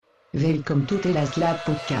Welcome to the Last Lap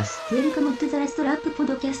Podcast. Welcome to the Last Lap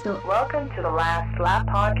Podcast. Welcome to the Last Lap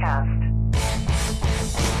Podcast.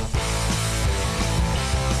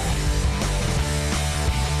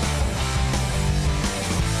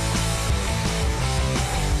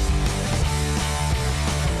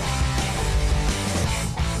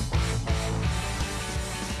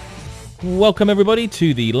 Welcome everybody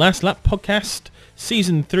to the Last Lap Podcast,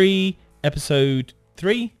 Season 3, Episode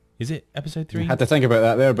 3? Is it Episode 3? I had to think about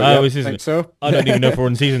that there, but I think so. I don't even know if we're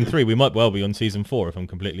on Season 3. We might well be on Season 4, if I'm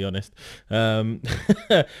completely honest. Welcome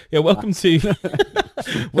to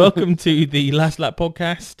welcome to the Last Lap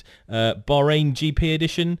Podcast, Bahrain GP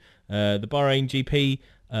edition. The Bahrain GP,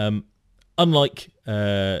 unlike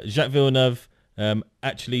Jacques Villeneuve,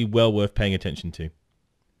 actually well worth paying attention to.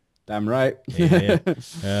 Damn right.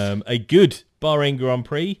 A good Bahrain Grand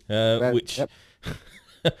Prix, which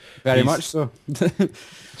very much so.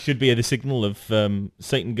 should be the signal of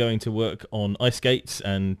Satan going to work on ice skates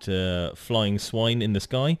and flying swine in the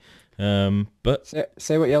sky. But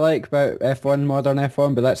say what you like about F1, modern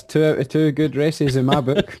F1, but that's 2 out of 2 good races in my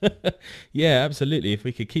book. Yeah, absolutely. If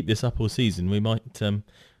we could keep this up all season, we might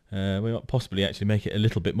possibly actually make it a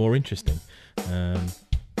little bit more interesting.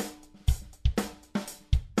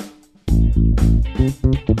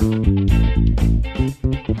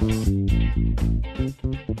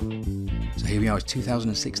 So here we are, it's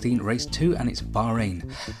 2016 Race 2 and it's Bahrain.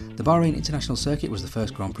 The Bahrain International Circuit was the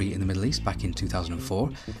first Grand Prix in the Middle East back in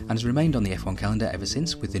 2004 and has remained on the F1 calendar ever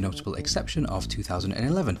since, with the notable exception of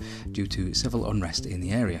 2011 due to civil unrest in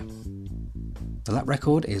the area. The lap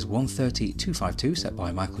record is 1:30.252, set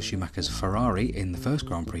by Michael Schumacher's Ferrari in the first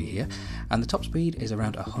Grand Prix here, and the top speed is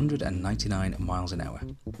around 199 miles an hour.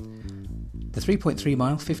 The 3.3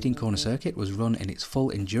 mile 15 corner circuit was run in its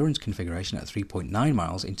full endurance configuration at 3.9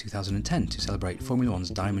 miles in 2010 to celebrate Formula One's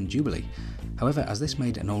Diamond Jubilee. However, as this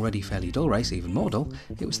made an already fairly dull race even more dull,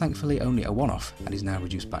 it was thankfully only a one-off and is now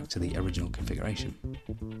reduced back to the original configuration.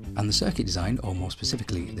 And the circuit design, or more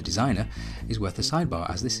specifically the designer, is worth a sidebar,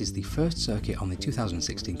 as this is the first circuit on the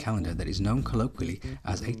 2016 calendar that is known colloquially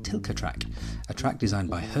as a Tilke track, a track designed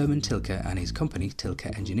by Hermann Tilke and his company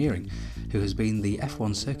Tilke Engineering, who has been the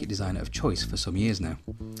F1 circuit designer of choice for some years now.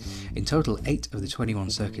 In total, 8 of the 21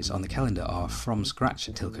 circuits on the calendar are from scratch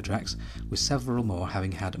Tilke tracks, with several more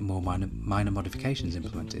having had more minor modifications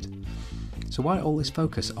implemented. So why all this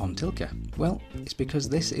focus on Tilke? Well, it's because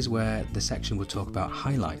this is where the section will talk about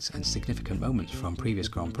highlights and significant moments from previous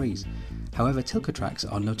Grand Prix. However, Tilke tracks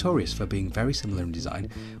are notorious for being very similar in design,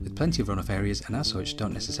 with plenty of run-off areas, and as such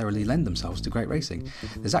don't necessarily lend themselves to great racing.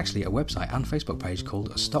 There's actually a website and Facebook page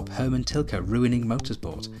called Stop Hermann Tilke Ruining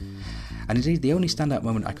Motorsport. And indeed, the only standout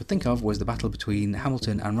moment I could think of was the battle between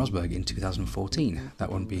Hamilton and Rosberg in 2014,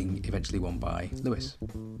 that one being eventually won by Lewis.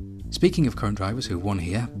 Speaking of current drivers who have won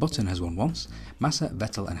here, Button has won once, Massa,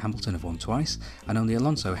 Vettel and Hamilton have won twice, and only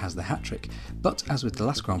Alonso has the hat-trick. But as with the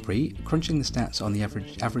last Grand Prix, crunching the stats on the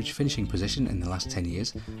average finishing position in the last 10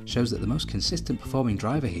 years shows that the most consistent performing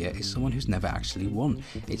driver here is someone who's never actually won.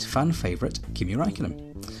 It's fan favourite Kimi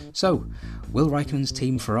Räikkönen. So, will Räikkönen's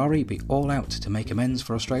team Ferrari be all out to make amends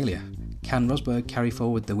for Australia? Can Rosberg carry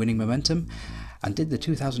forward the winning momentum? And did the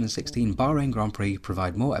 2016 Bahrain Grand Prix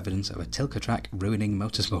provide more evidence of a Tilke track ruining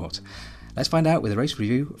motorsport? Let's find out with a race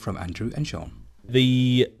review from Andrew and Sean.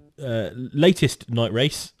 The latest night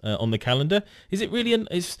race on the calendar, is it really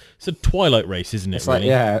it's a twilight race, isn't it? It's really?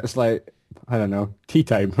 it's like, I don't know, tea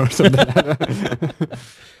time or something.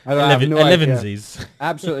 I have no idea.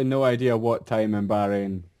 Absolutely no idea what time in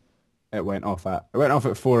Bahrain it went off at. It went off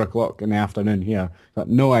at 4 o'clock in the afternoon here. Got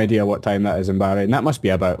no idea what time that is in Bahrain. That must be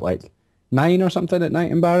about like 9 or something at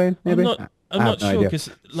night in Bahrain, maybe? I'm not sure, because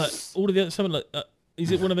like all of the other, something like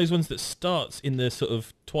is it one of those ones that starts in the sort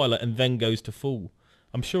of twilight and then goes to full?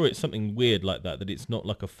 I'm sure it's something weird like that it's not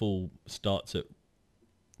like a full starts at,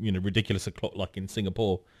 ridiculous o'clock like in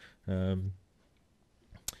Singapore. Hence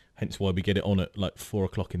why we get it on at like 4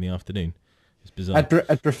 o'clock in the afternoon. It's bizarre. I'd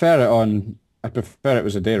prefer it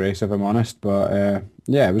was a day race, if I'm honest, but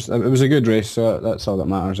it was a good race, so that's all that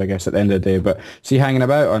matters, I guess, at the end of the day. But see, hanging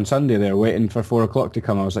about on Sunday there, waiting for 4 o'clock to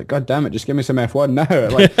come, I was like, God damn it, just give me some F1 now.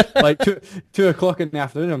 Like 2 o'clock in the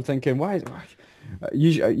afternoon, I'm thinking, why?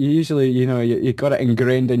 Usually, you got it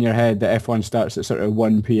ingrained in your head that F1 starts at sort of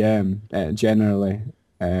 1 p.m. Generally,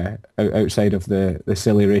 outside of the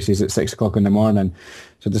silly races at 6 o'clock in the morning.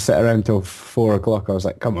 So to sit around till 4 o'clock, I was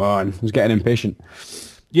like, come on, I was getting impatient.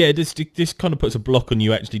 Yeah, this kind of puts a block on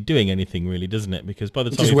you actually doing anything, really, doesn't it? Because by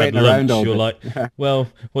the time you've had lunch, you're like, yeah. well,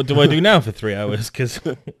 what do I do now for 3 hours? Because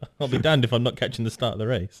I'll be damned if I'm not catching the start of the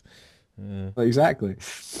race. Exactly.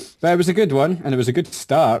 But it was a good one, and it was a good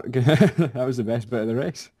start. That was the best bit of the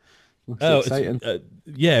race. Looks Oh, exciting.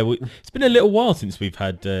 yeah. It's been a little while since we've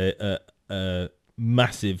had a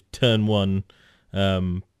massive turn one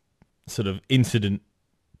sort of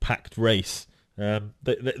incident-packed race.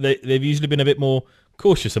 They've usually been a bit more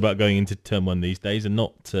cautious about going into turn one these days and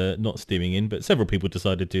not steaming in, but several people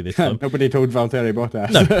decided to this time. Nobody told Valtteri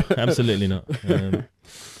Bottas. No, absolutely not.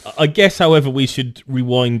 I guess, however, we should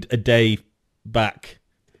rewind a day back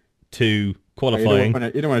to qualifying.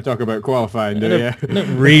 You don't want to talk about qualifying, do you? I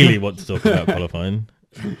don't really want to talk about qualifying.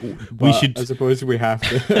 I suppose we have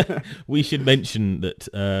to. We should mention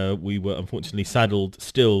that we were unfortunately saddled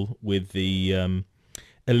still with the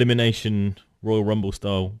elimination Royal Rumble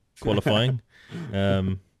style qualifying,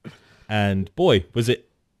 and boy, was it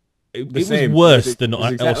was worse than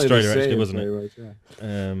exactly Australia, same, actually, wasn't it?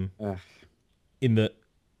 Yeah. In that,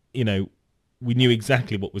 we knew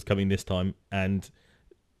exactly what was coming this time, and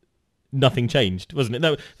nothing changed, wasn't it?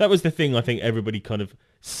 No, that was the thing. I think everybody kind of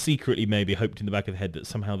secretly maybe hoped in the back of the head that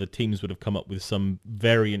somehow the teams would have come up with some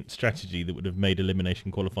variant strategy that would have made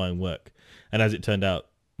elimination qualifying work. And as it turned out,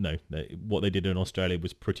 no, what they did in Australia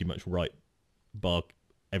was pretty much right, bar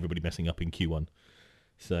everybody messing up in Q1.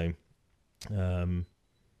 So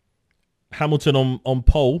Hamilton on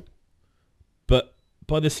pole, but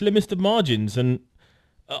by the slimmest of margins. And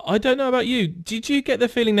I don't know about you. Did you get the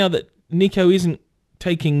feeling now that Nico isn't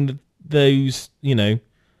taking those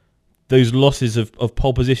losses of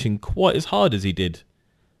pole position quite as hard as he did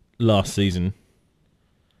last season?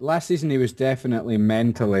 Last season he was definitely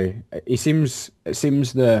mentally. It seems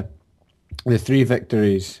the 3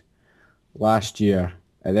 victories last year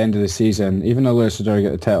at the end of the season, even though Lewis had already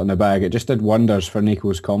got the title in the bag, it just did wonders for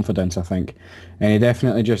Nico's confidence, I think. And he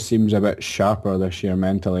definitely just seems a bit sharper this year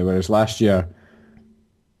mentally, whereas last year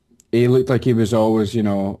he looked like he was always,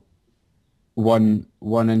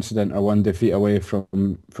 one incident or one defeat away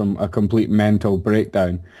from a complete mental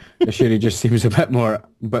breakdown. This year he just seems a bit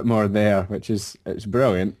more there, which it's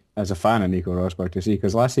brilliant as a fan of Nico Rosberg to see,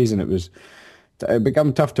 because last season it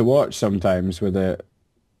became tough to watch sometimes with it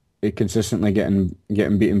consistently getting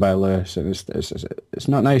beaten by Lewis, and it's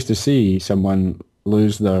not nice to see someone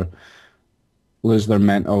lose their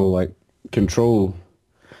mental control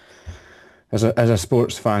as a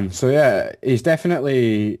sports fan. So yeah, he's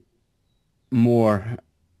definitely more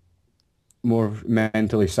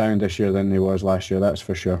mentally sound this year than he was last year, that's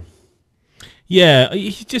for sure. Yeah,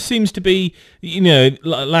 he just seems to be,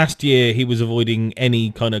 last year he was avoiding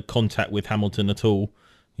any kind of contact with Hamilton at all,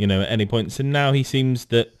 at any point. So now he seems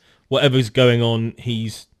that whatever's going on,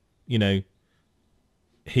 he's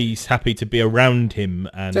happy to be around him,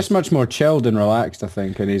 and just much more chilled and relaxed, I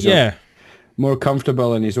think, and he's more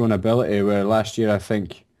comfortable in his own ability, where last year I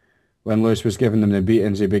think when Lewis was giving them the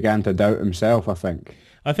beatings, he began to doubt himself, I think.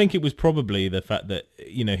 I think it was probably the fact that,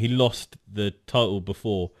 he lost the title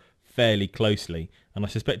before fairly closely, and I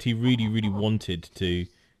suspect he really, really wanted to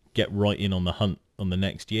get right in on the hunt on the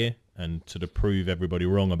next year and sort of prove everybody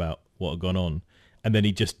wrong about what had gone on. And then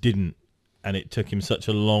he just didn't, and it took him such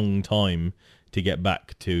a long time to get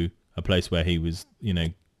back to a place where he was,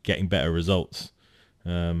 getting better results.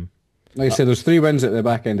 Like I said, those 3 wins at the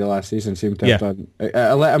back end of last season seemed to have done.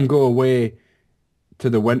 I let him go away to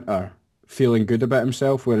the winter feeling good about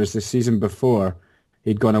himself, whereas the season before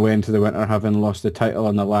he'd gone away into the winter having lost the title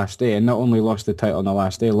on the last day, and not only lost the title on the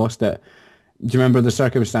last day, lost it. Do you remember the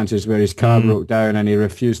circumstances where his car broke down and he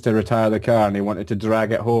refused to retire the car and he wanted to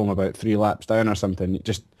drag it home about 3 laps down or something?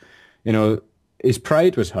 Just, his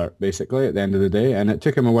pride was hurt basically at the end of the day, and it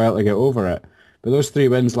took him a while to get over it. But those 3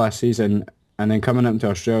 wins last season, and then coming up to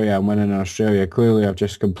Australia and winning in Australia, clearly have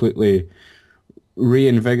just completely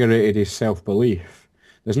reinvigorated his self-belief.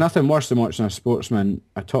 There's nothing worse than watching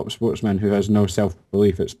a top sportsman who has no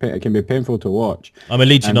self-belief. It can be painful to watch. I'm a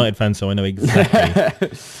Leeds United fan, so I know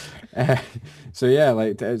exactly. So yeah,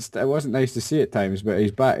 it wasn't nice to see at times, but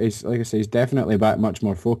he's back. He's, like I say, he's definitely back, much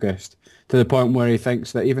more focused, to the point where he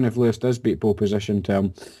thinks that even if Lewis does beat pole position to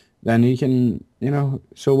him, then he can,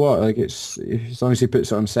 so what? It's as long as he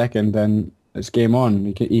puts it on second, then it's game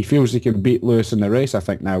on. He feels he can beat Lewis in the race, I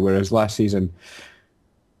think, now. Whereas last season,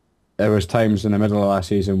 there was times in the middle of last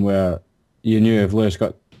season where you knew if Lewis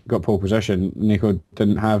got pole position, Nico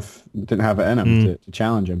didn't have it in him to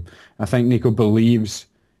challenge him. I think Nico believes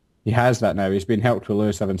he has that now. He's been helped with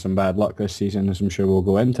Lewis having some bad luck this season, as I'm sure we'll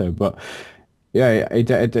go into. But yeah,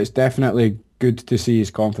 it's definitely good to see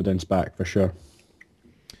his confidence back, for sure.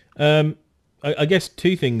 I guess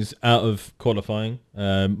 2 things out of qualifying,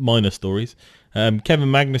 minor stories. Kevin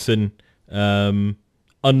Magnussen,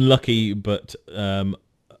 unlucky, but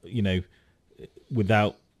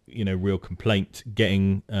without real complaint,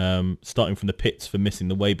 getting starting from the pits for missing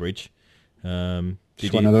the weighbridge.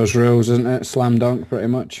 It's one of those rules, isn't it? Slam dunk, pretty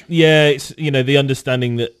much. Yeah, it's the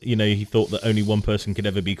understanding that he thought that only one person could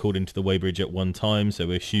ever be called into the weighbridge at one time, so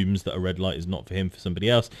he assumes that a red light is not for him, for somebody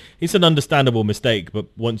else. It's an understandable mistake, but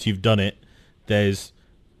once you've done it, there's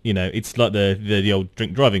it's like the old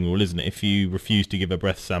drink driving rule, isn't it? If you refuse to give a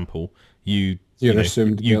breath sample, you're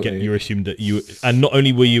assumed guilty. You're assumed that and not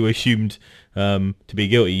only were you assumed to be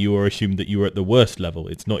guilty, you were assumed that you were at the worst level.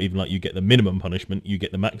 It's not even like you get the minimum punishment, you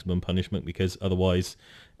get the maximum punishment, because otherwise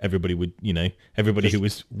everybody would, who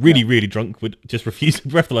was really drunk would just refuse the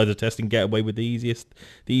breathalyzer test and get away with the easiest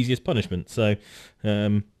punishment. So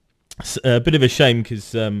a bit of a shame,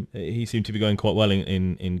 because he seemed to be going quite well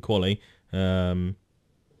in quali.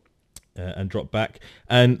 And dropped back,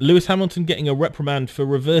 and Lewis Hamilton getting a reprimand for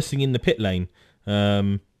reversing in the pit lane,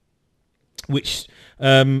 which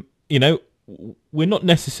we're not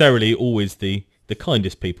necessarily always the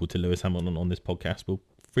kindest people to Lewis Hamilton on this podcast. We'll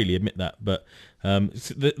freely admit that, but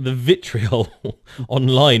the vitriol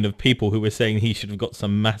online of people who were saying he should have got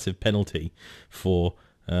some massive penalty for.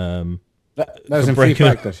 That was in free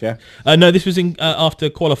practice, yeah? No, this was in after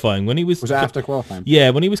qualifying. When he was it after qualifying? Yeah,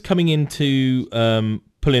 when he was coming into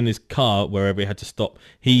pulling his car wherever he had to stop,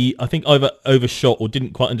 he, I think, either overshot or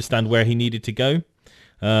didn't quite understand where he needed to go.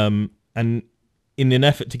 And in an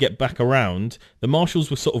effort to get back around, the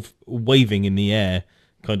marshals were sort of waving in the air,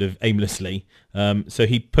 kind of aimlessly. So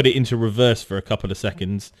he put it into reverse for a couple of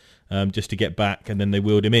seconds just to get back, and then they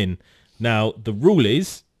wheeled him in. Now, the rule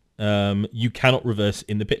is you cannot reverse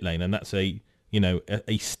in the pit lane, and that's a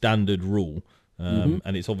standard rule.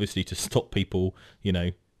 And it's obviously to stop people,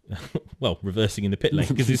 reversing in the pit lane,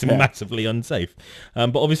 because it's massively unsafe.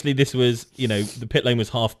 But obviously this was, the pit lane was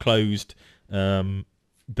half closed.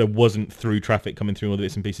 There wasn't through traffic coming through all the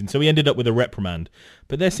bits and pieces. So he ended up with a reprimand.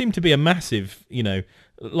 But there seemed to be a massive,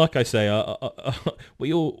 like I say,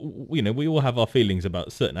 we all have our feelings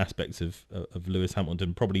about certain aspects of Lewis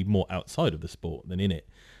Hamilton, probably more outside of the sport than in it.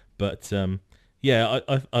 But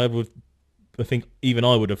I think even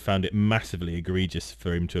I would have found it massively egregious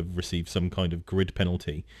for him to have received some kind of grid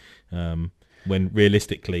penalty, when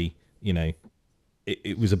realistically,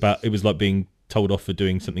 it was like being told off for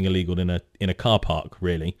doing something illegal in a car park.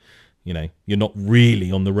 Really, you're not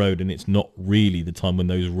really on the road, and it's not really the time when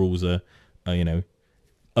those rules are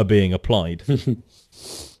being applied.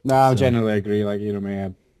 No, I generally agree. Like, me,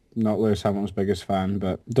 I'm not Lewis Hamilton's biggest fan,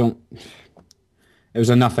 but it was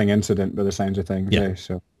a nothing incident by the sounds of things. Yeah.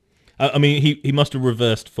 So. I mean, he must have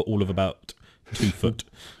reversed for all of about 2 foot.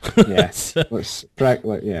 Yeah, so.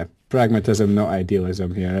 Pragmatism, not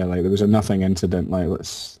idealism here. Like, there was a nothing incident. Like,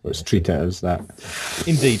 let's treat it as that.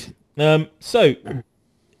 Indeed. So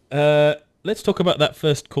let's talk about that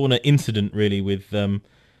first corner incident, really, with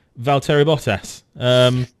Valtteri Bottas.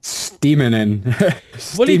 Steaming in.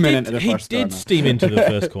 He did steam into the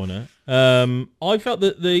first corner. I felt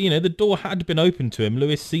that the door had been opened to him.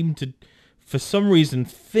 Lewis seemed to, for some reason,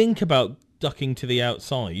 think about ducking to the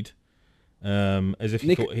outside, as if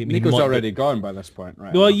he thought Nico's already gone by this point,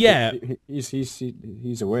 right? Well, yeah,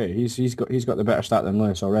 he's away. He's got the better start than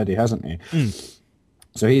Lewis already, hasn't he?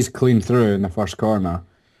 So he's clean through in the first corner.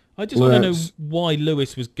 I just want to know why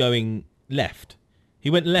Lewis was going left. He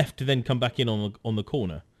went left to then come back in on the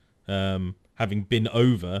corner, having been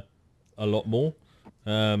over a lot more,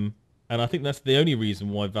 and I think that's the only reason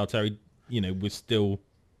why Valtteri, was still.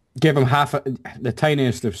 Gave him the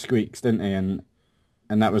tiniest of squeaks, didn't he? And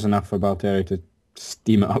that was enough for Valtteri to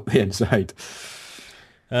steam it up the inside.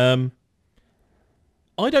 I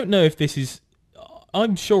don't know if this is.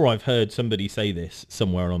 I'm sure I've heard somebody say this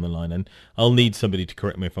somewhere along the line, and I'll need somebody to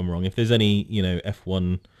correct me if I'm wrong. If there's any,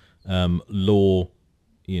 F1 law,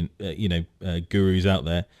 gurus out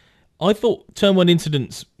there, I thought Turn 1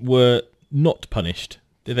 incidents were not punished.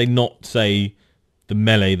 Did they not say the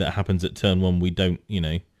melee that happens at Turn 1? We don't,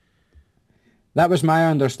 That was my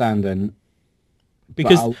understanding.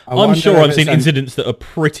 Because I'm sure I've seen incidents that are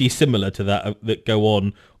pretty similar to that go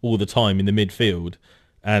on all the time in the midfield,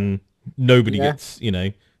 and nobody gets,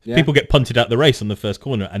 people get punted out the race on the first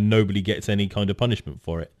corner, and nobody gets any kind of punishment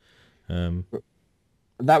for it.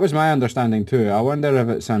 That was my understanding too. I wonder if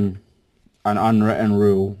it's an unwritten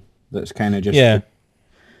rule that's kind of just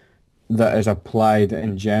that is applied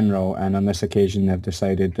in general, and on this occasion they've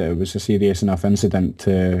decided that it was a serious enough incident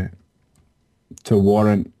to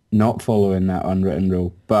warrant not following that unwritten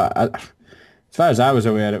rule. But as far as I was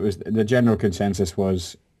aware, it was the general consensus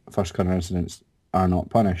was first corner incidents are not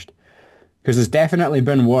punished, because there's definitely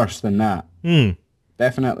been worse than that.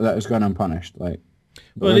 Definitely that has gone unpunished. Like,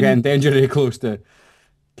 we're getting dangerously close to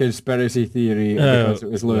conspiracy theory because it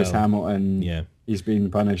was Lewis Hamilton. Yeah, he's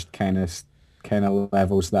been punished kind of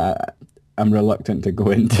levels that I'm reluctant to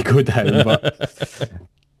go down.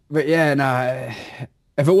 But yeah, nah.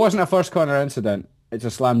 If it wasn't a first corner incident, it's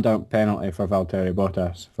a slam dunk penalty for Valtteri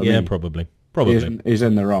Bottas. For Yeah, me. probably. He's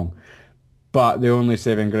in the wrong. But the only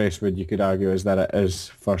saving grace, you could argue, is that it is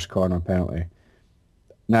first corner penalty.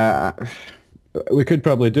 Now, we could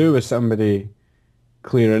probably do with somebody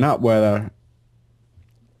clearing up whether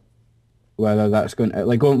that's going to,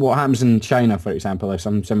 what happens in China, for example, if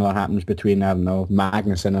something similar happens between, I don't know,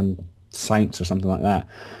 Magnussen and Sainz or something like that.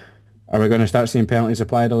 Are we going to start seeing penalties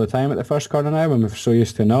applied all the time at the first corner now when we're so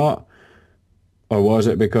used to not? Or was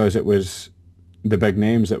it because it was the big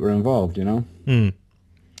names that were involved, you know?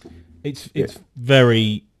 It's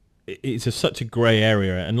such a grey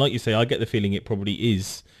area, and like you say, I get the feeling it probably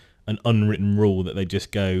is an unwritten rule that they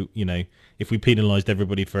just go, you know, if we penalised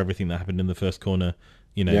everybody for everything that happened in the first corner,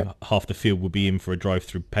 you know, half the field would be in for a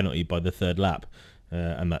drive-through penalty by the third lap,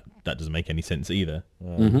 and that doesn't make any sense either.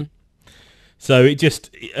 So it just...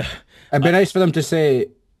 It'd be nice for them to say,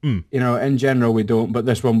 you know, in general we don't, but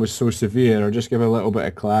this one was so severe, or just give a little bit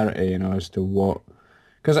of clarity, you know, as to what...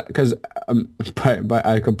 Because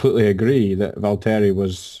I completely agree that Valtteri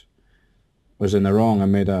was in the wrong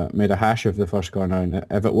and made a hash of the first corner. And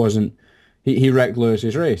if it wasn't, he wrecked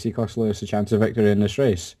Lewis's race. He cost Lewis a chance of victory in this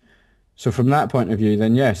race. So from that point of view,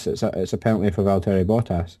 then yes, it's a penalty for Valtteri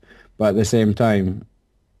Bottas. But at the same time,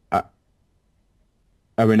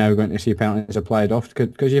 are we now going to see penalties applied off?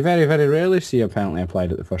 Because you very, very rarely see a penalty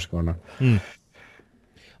applied at the first corner.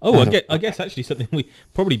 Oh, I guess actually something we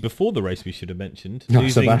probably before the race we should have mentioned.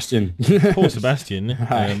 Sebastian. Poor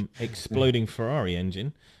Sebastian, exploding Ferrari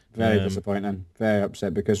engine. Very disappointing. Very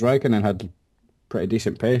upset because Raikkonen had pretty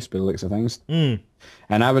decent pace by the looks of things. And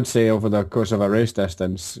I would say over the course of a race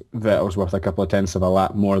distance, Vettel's worth a couple of tenths of a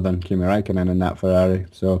lap more than Kimi Raikkonen in that Ferrari.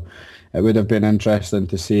 So it would have been interesting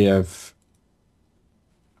to see if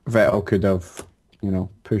Vettel could have, you know,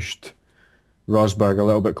 pushed Rosberg a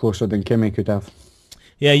little bit closer than Kimi could have.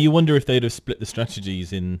 Yeah, you wonder if they'd have split the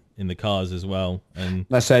strategies in the cars as well. And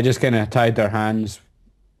let's say just kind of tied their hands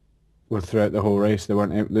throughout the whole race. You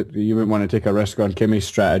wouldn't want to take a risk on Kimi's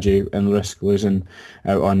strategy and risk losing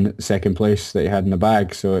out on second place that he had in the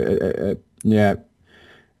bag. So it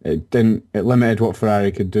limited what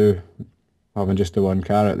Ferrari could do, having just the one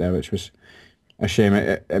car out there, which was a shame.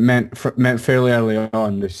 It meant fairly early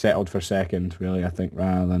on they settled for second, really, I think,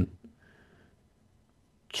 rather than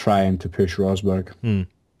trying to push Rosberg.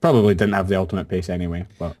 Probably didn't have the ultimate pace anyway.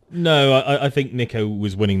 But no, I think Nico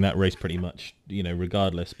was winning that race pretty much, you know,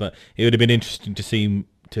 regardless. But it would have been interesting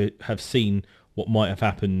to have seen what might have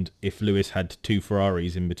happened if Lewis had two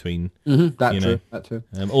Ferraris in between. That too.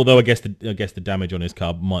 Although I guess the damage on his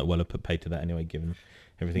car might well have paid to that anyway, given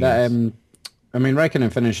everything else. I mean,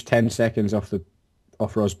 Raikkonen finished 10 seconds off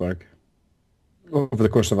Rosberg over the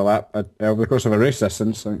course of a lap, over the course of a race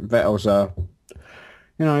distance. I think Vettel's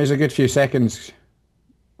he's a good few seconds,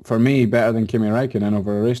 for me, better than Kimi Raikkonen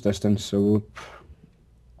over a race distance. So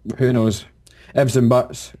who knows? Ifs and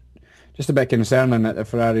buts. Just a bit concerning that the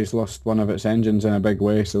Ferrari's lost one of its engines in a big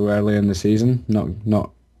way so early in the season.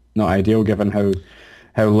 Not ideal given how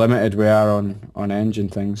limited we are on engine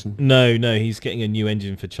things. No, he's getting a new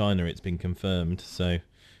engine for China. It's been confirmed. So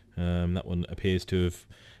that one appears to have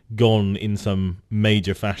gone in some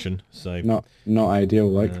major fashion. So not ideal.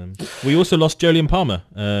 We also lost Jolyon Palmer,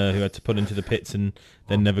 who had to pull into the pits and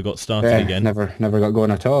then never got started again. Never got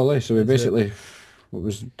going at all. So we basically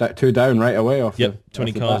was two down right away off.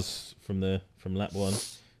 20 cars from lap one.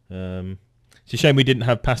 It's a shame we didn't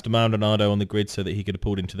have Pastor Maldonado on the grid so that he could have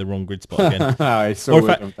pulled into the wrong grid spot again. I so would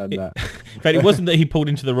have done that. In fact, it wasn't that he pulled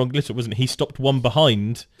into the wrong grid spot, wasn't it? He stopped one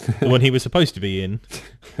behind the one he was supposed to be in.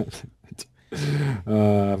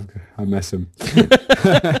 I miss him.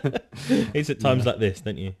 It's at times like this,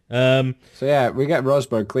 don't you? So yeah, we get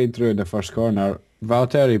Rosberg clean through in the first corner.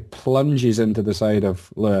 Valtteri plunges into the side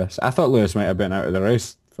of Lewis. I thought Lewis might have been out of the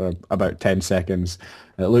race for about 10 seconds.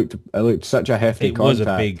 It looked such a hefty contact. It was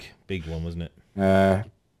a big one, wasn't it?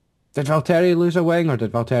 Did Valtteri lose a wing, or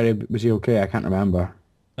was he okay? I can't remember.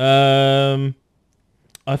 I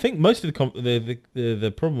think most of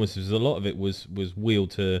the problem was a lot of it was wheel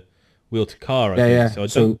to car. I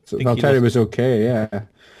think. So Valtteri was okay, yeah.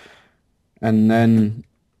 And then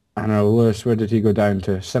I don't know, Lewis, where did he go down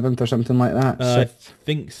to? 7th or something like that? I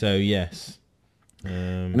think so, yes.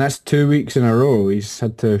 And that's 2 weeks in a row he's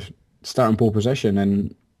had to start in pole position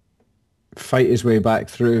and fight his way back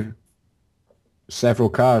through several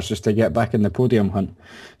cars just to get back in the podium hunt.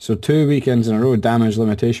 So 2 weekends in a row, damage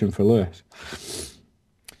limitation for Lewis.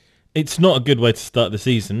 It's not a good way to start the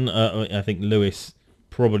season. I think Lewis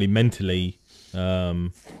probably mentally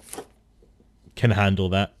can handle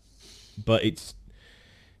that but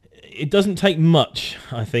it doesn't take much,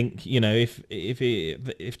 I think. You know,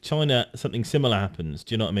 if China something similar happens,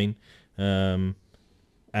 do you know what I mean?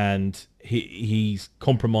 And he's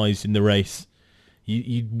compromised in the race.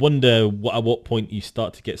 You wonder at what point you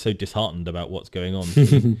start to get so disheartened about what's going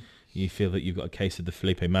on. You feel that you've got a case of the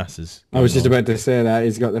Felipe Massas. I was just about to say that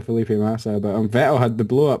he's got the Felipe Massa, but Vettel had the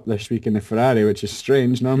blow up this week in the Ferrari, which is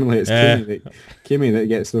strange. Normally it's Kimi that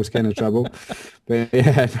gets those kind of trouble. But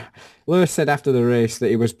yeah, Lewis said after the race that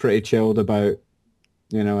he was pretty chilled about,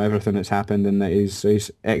 you know, everything that's happened, and that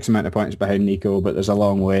he's X amount of points behind Nico, but there's a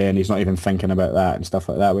long way, and he's not even thinking about that and stuff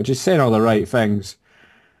like that, which is saying all the right things.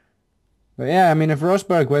 But yeah, I mean, if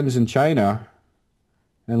Rosberg wins in China,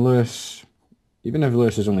 and Lewis, even if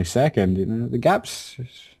Lewis is only second, you know, the gap's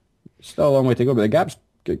still a long way to go, but the gap's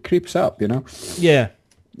it creeps up, you know. Yeah,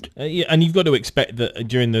 yeah, and you've got to expect that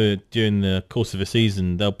during the course of a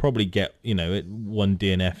season, they'll probably get, you know, one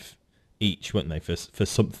DNF each, won't they, for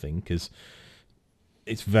something? Because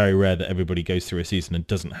it's very rare that everybody goes through a season and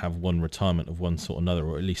doesn't have one retirement of one sort or another,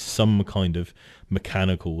 or at least some kind of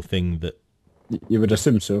mechanical thing that you would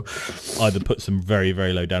assume so. Either puts them very,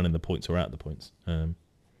 very low down in the points or out the points.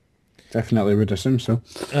 Definitely would assume so.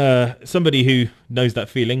 Somebody who knows that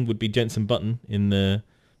feeling would be Jenson Button in the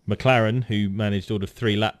McLaren, who managed all of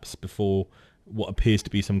 3 laps before what appears to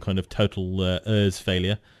be some kind of total ERS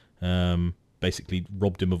failure. Basically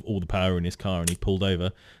robbed him of all the power in his car, and he pulled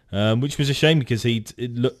over, which was a shame because he'd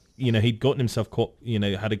gotten himself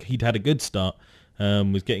he'd had a good start,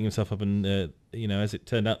 was getting himself up, and as it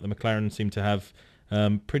turned out, the McLaren seemed to have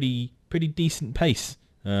pretty decent pace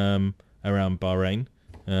around Bahrain.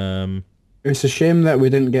 It's a shame that we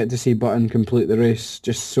didn't get to see Button complete the race,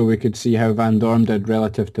 just so we could see how Van Dorn did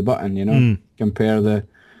relative to Button. You know, compare the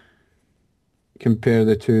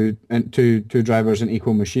two drivers in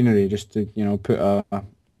equal machinery, just to, you know, put a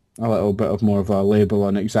little bit of more of a label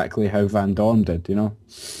on exactly how Van Dorn did. You know.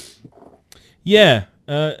 Yeah.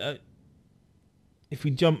 If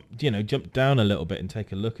we jump down a little bit and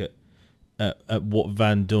take a look at what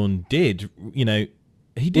Van Dorn did, you know,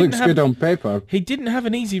 he didn't looks good on paper. He didn't have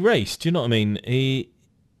an easy race. Do you know what I mean? The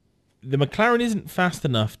McLaren isn't fast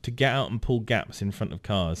enough to get out and pull gaps in front of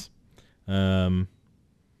cars. So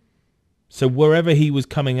wherever he was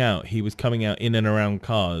coming out in and around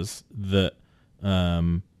cars that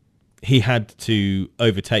he had to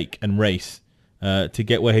overtake and race to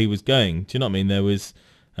get where he was going. Do you know what I mean? There was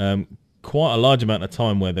quite a large amount of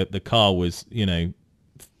time where the car was, you know,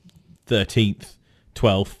 13th,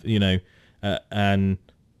 12th, you know, and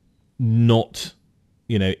not,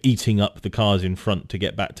 you know, eating up the cars in front to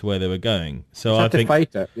get back to where they were going. So I think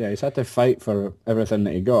fight it. Yeah, he's had to fight for everything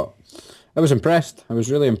that he got. I was impressed. I was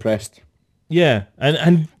really impressed. Yeah,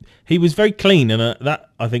 and he was very clean, and that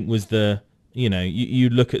I think was the, you know, you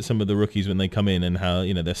look at some of the rookies when they come in and how,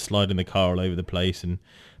 you know, they're sliding the car all over the place and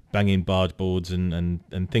banging barge boards and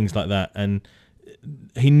things like that, and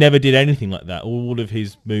he never did anything like that. All of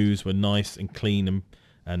his moves were nice and clean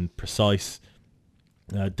and precise,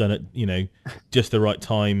 done at, you know, just the right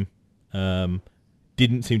time.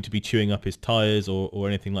 Didn't seem to be chewing up his tyres or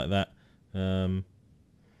anything like that. And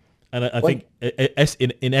I think,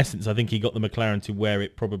 in essence, I think he got the McLaren to where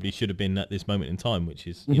it probably should have been at this moment in time, which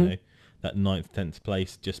is, you know, that 9th, 10th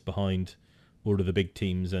place, just behind all of the big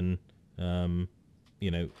teams and,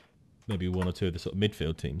 you know, maybe one or two of the sort of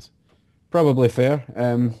midfield teams. Probably fair.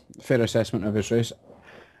 Fair assessment of his race.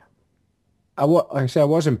 I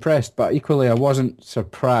was impressed, but equally I wasn't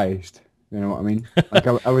surprised. You know what I mean? Like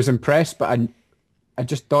I was impressed, but I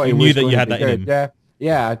just thought he knew that going you had to be that in good. him.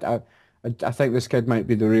 Yeah. I think this kid might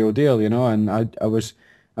be the real deal, you know. And I was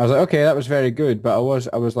like, okay, that was very good, but I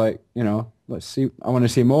was like, you know, let's see. I want to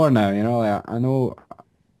see more now. You know, like, I know.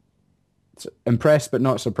 Impressed but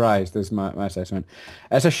not surprised is my assessment.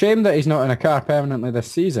 It's a shame that he's not in a car permanently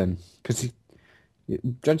this season, because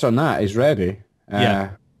judge on that, he's ready.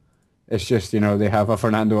 Yeah. It's just, you know, they have a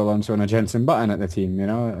Fernando Alonso and a Jenson Button at the team. You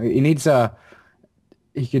know,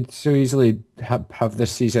 he could so easily have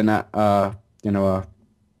this season at you know, a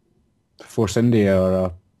Force India or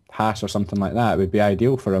a Haas or something like that. It would be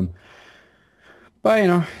ideal for him. But, you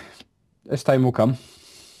know, this time will come.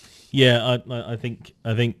 Yeah, I think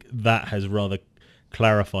that has rather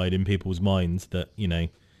clarified in people's minds that, you know,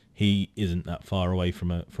 he isn't that far away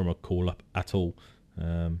from a call up at all.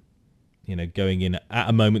 You know, going in at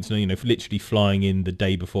a moment's notice, you know, literally flying in the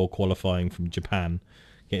day before qualifying from Japan,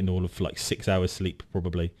 getting all of like 6 hours sleep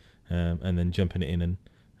probably, and then jumping it in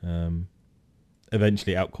and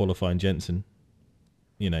eventually out qualifying Jensen,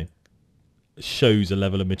 you know, shows a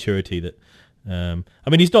level of maturity that. I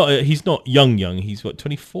mean, he's not young. He's what,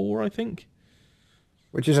 24, I think.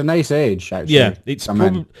 which is a nice age, actually. Yeah, it's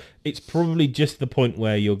in. probably just the point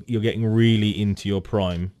where you're getting really into your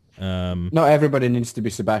prime. Not everybody needs to be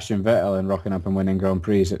Sebastian Vettel and rocking up and winning Grand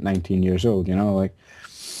Prix at 19 years old, like,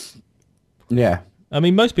 yeah. I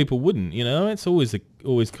mean, most people wouldn't, it's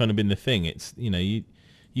always kind of been the thing. It's,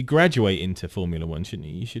 you graduate into Formula One, shouldn't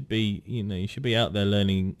you? You should be out there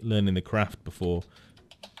learning the craft before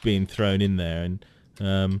being thrown in there.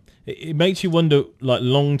 And it makes you wonder, like,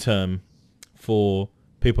 long term for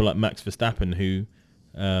people like Max Verstappen who,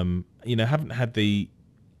 haven't had the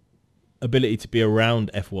ability to be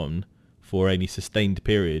around F1 for any sustained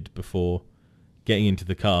period before getting into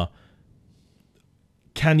the car.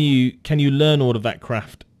 Can you learn all of that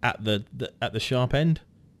craft at the sharp end?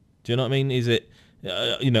 Do you know what I mean? Is it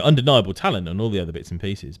undeniable talent and all the other bits and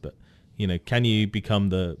pieces, but can you become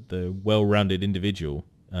the well-rounded individual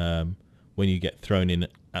when you get thrown in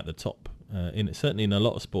at the top? Certainly in a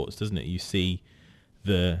lot of sports, doesn't it? You see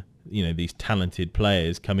these talented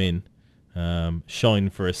players come in, shine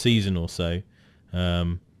for a season or so,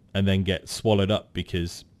 and then get swallowed up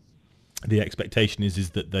because the expectation is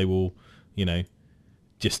that they will,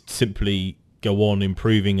 just simply go on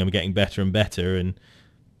improving and getting better and better. And,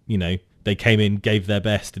 they came in, gave their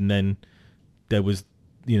best, and then there was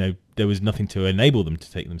nothing to enable them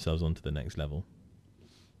to take themselves on to the next level.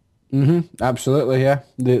 Absolutely, yeah.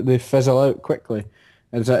 They fizzle out quickly.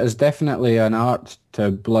 It's definitely an art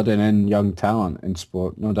to blooding in young talent in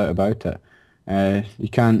sport, no doubt about it. You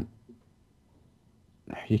can't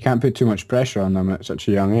put too much pressure on them at such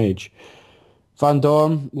a young age. Van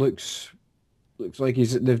Dorn looks like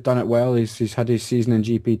they've done it well. He's had his season in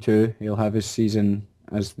GP2. He'll have his season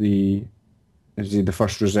as the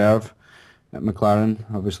first reserve at McLaren.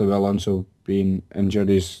 Obviously, with Alonso being injured,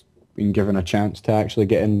 he's been given a chance to actually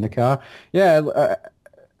get in the car. Yeah,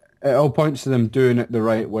 it all points to them doing it the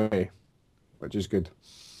right way, which is good.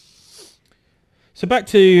 So back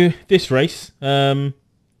to this race. So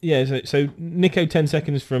Nico 10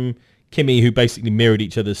 seconds from Kimi, who basically mirrored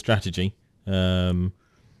each other's strategy.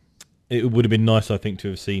 It would have been nice, I think, to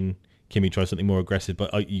have seen Kimi try something more aggressive,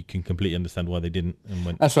 but you can completely understand why they didn't.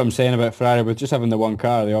 That's what I'm saying about Ferrari. With just having the one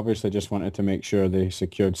car, they obviously just wanted to make sure they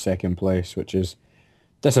secured second place, which is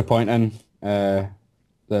disappointing. The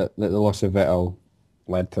loss of Vettel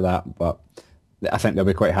led to that, but I think they'll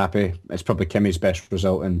be quite happy. It's probably Kimi's best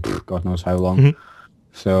result in God knows how long. Mm-hmm.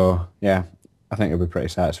 So, yeah, I think they'll be pretty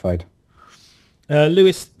satisfied.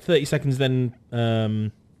 Lewis, 30 seconds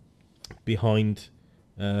then behind...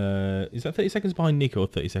 is that 30 seconds behind Nico or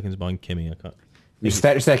 30 seconds behind Kimi? I can't. He's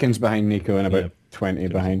 30 seconds behind Nico and about 20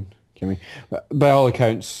 behind Kimi. But by all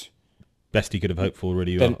accounts, best he could have hoped for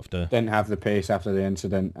already. Didn't have the pace after the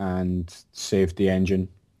incident and saved the engine,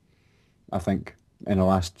 I think, in the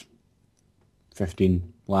last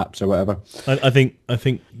 15 laps or whatever. I think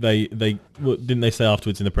they didn't they say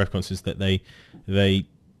afterwards in the press conference that they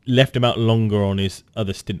left him out longer on his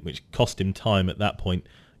other stint, which cost him time at that point,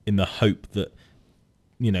 in the hope that,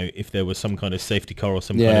 if there was some kind of safety car or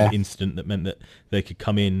some kind of incident that meant that they could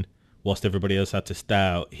come in whilst everybody else had to stay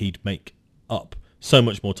out, he'd make up so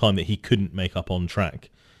much more time that he couldn't make up on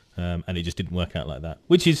track. And it just didn't work out like that,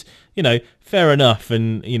 which is, fair enough.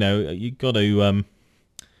 And, you've got to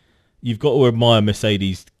admire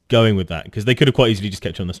Mercedes going with that, because they could have quite easily just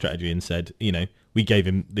kept on the strategy and said, we gave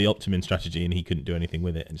him the optimum strategy and he couldn't do anything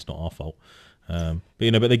with it, and it's not our fault. But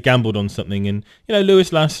they gambled on something, and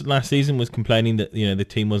Lewis last season was complaining that the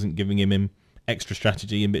team wasn't giving him extra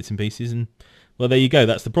strategy in bits and pieces, and well, there you go.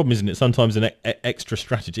 That's the problem, isn't it? Sometimes an extra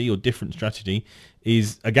strategy or different strategy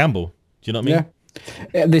is a gamble. Do you know what I mean?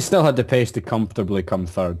 Yeah, they still had the pace to comfortably come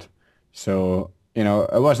third, so it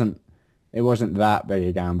wasn't that big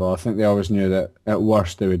a gamble. I think they always knew that at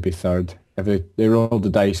worst they would be third. If they rolled the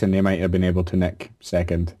dice, and they might have been able to nick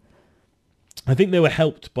second. I think they were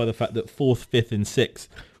helped by the fact that 4th, 5th and 6th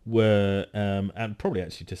were, and probably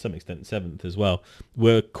actually to some extent 7th as well,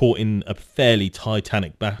 were caught in a fairly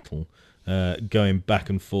titanic battle, going back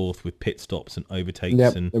and forth with pit stops and overtakes.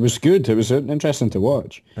 Yeah, and it was good. It was interesting to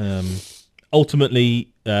watch.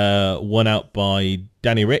 Ultimately, won out by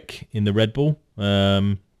Danny Rick in the Red Bull,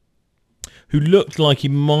 who looked like he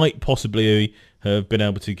might possibly have been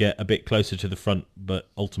able to get a bit closer to the front, but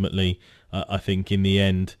ultimately, I think in the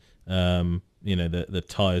end, the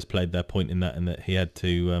tyres played their point in that, and that he had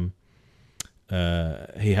to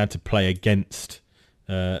play against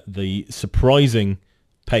the surprising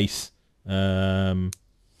pace of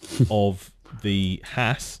the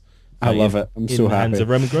Haas. I love it. I'm so happy. Hands of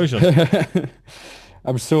Roman Grosjean.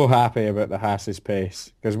 I'm so happy about the Haas's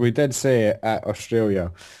pace, because we did say at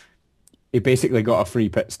Australia, he basically got a free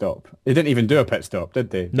pit stop. They didn't even do a pit stop,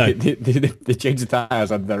 did they? No. They changed the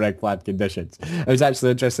tyres under the red flag conditions. It was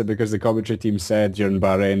actually interesting because the commentary team said during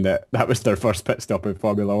Bahrain that was their first pit stop in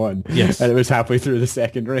Formula One. Yes. And it was halfway through the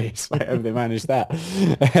second race. Like, how have they managed that?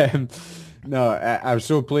 No, I'm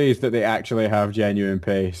so pleased that they actually have genuine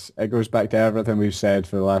pace. It goes back to everything we've said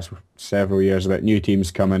for the last several years about new teams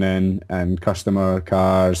coming in and customer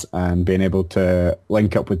cars and being able to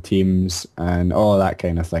link up with teams and all of that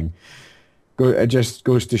kind of thing. It just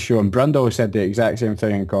goes to show, and Brundle said the exact same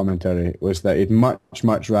thing in commentary, was that he'd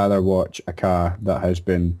much rather watch a car that has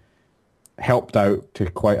been helped out to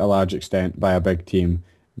quite a large extent by a big team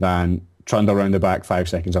than trundle around the back 5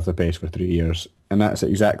 seconds off the pace for 3 years. And that's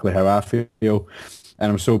exactly how I feel.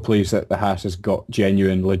 And I'm so pleased that the Haas has got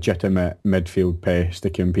genuine, legitimate midfield pace to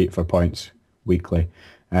compete for points weekly.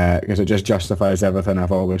 Because it just justifies everything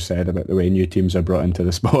I've always said about the way new teams are brought into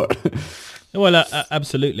the sport. Well,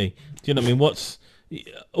 absolutely. Do you know what I mean?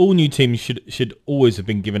 All new teams should always have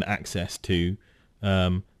been given access to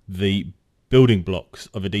the building blocks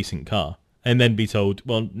of a decent car, and then be told,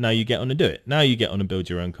 well, now you get on and do it. Now you get on and build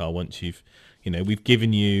your own car. Once we've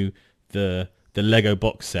given you the Lego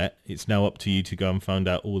box set. It's now up to you to go and find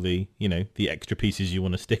out all the extra pieces you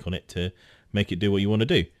want to stick on it to make it do what you want to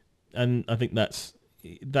do. And I think that's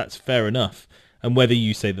fair enough. And whether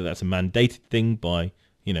you say that that's a mandated thing by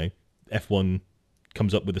F1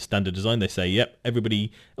 comes up with a standard design, they say, yep,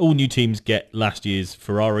 all new teams get last year's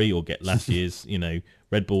Ferrari or get last year's,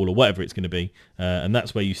 Red Bull or whatever it's going to be. And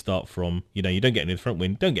that's where you start from. You don't get any of the front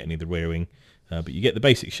wing, don't get any of the rear wing, but you get the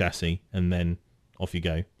basic chassis and then off you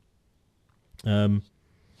go. And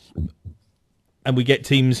we get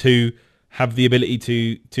teams who have the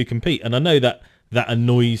ability to compete. And I know that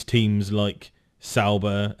annoys teams like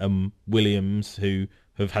Sauber and Williams who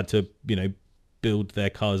have had to, build their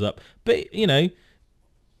cars up. But,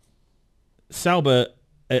 Sauber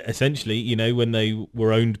essentially, when they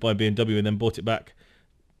were owned by BMW and then bought back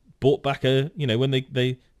when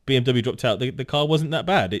they BMW dropped out, the car wasn't that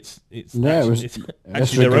bad. It's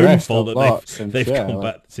actually their own fault that they've gone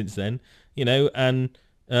back since then. And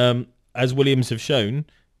as Williams have shown,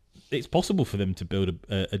 it's possible for them to build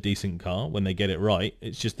a decent car when they get it right.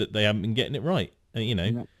 It's just that they haven't been getting it right.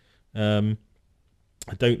 I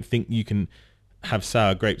don't think you can have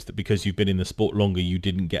sour grapes that because you've been in the sport longer, you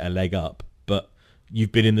didn't get a leg up. But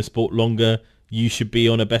you've been in the sport longer, you should be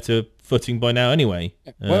on a better footing by now anyway.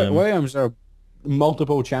 Williams are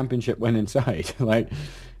multiple championship winning side. Like,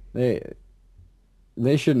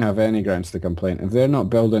 they shouldn't have any grounds to complain. If they're not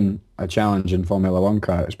building a challenging Formula One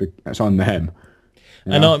car, it's on them.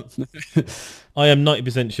 And I am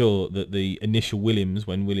 90% sure that the initial Williams,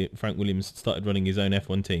 when Frank Williams started running his own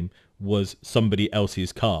F1 team, was somebody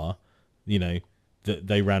else's car, that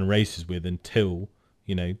they ran races with until,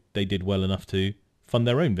 they did well enough to fund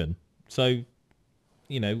their own then. So,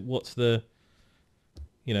 what's the...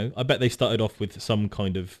 I bet they started off with some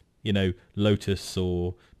kind of, Lotus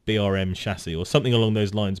or BRM chassis or something along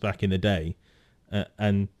those lines back in the day,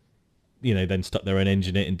 and then stuck their own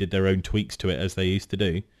engine in it and did their own tweaks to it as they used to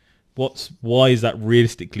do. Why is that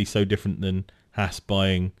realistically so different than Haas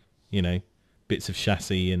buying, bits of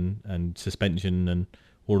chassis and suspension and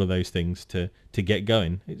all of those things to get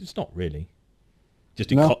going? It's not really.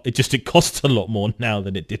 It costs a lot more now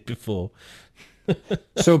than it did before.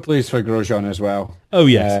 So pleased for Grosjean as well. Oh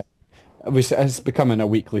yes. It's becoming a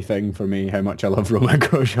weekly thing for me how much I love Romain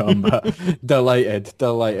Grosjean, but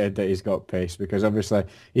delighted that he's got pace, because obviously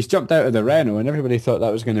he's jumped out of the Renault and everybody thought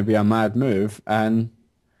that was going to be a mad move, and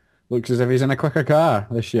looks as if he's in a quicker car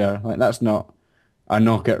this year. Like, that's not a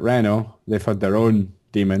knock at Renault. They've had their own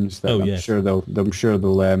demons that I'm sure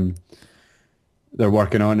they're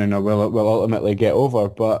working on and will ultimately get over.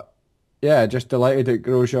 But yeah, just delighted that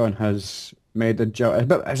Grosjean has made a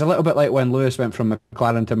jump. It's a little bit like when Lewis went from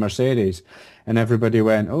McLaren to Mercedes and everybody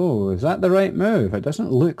went, oh, is that the right move? It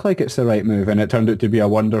doesn't look like it's the right move, and it turned out to be a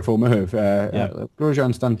wonderful move.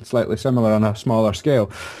 Grosjean's done slightly similar on a smaller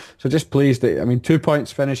scale. So just pleased that, 2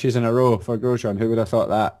 points finishes in a row for Grosjean. Who would have thought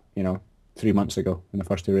that, 3 months ago in the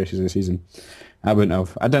first 2 races of the season? I wouldn't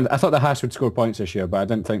have. I thought the Haas would score points this year, but I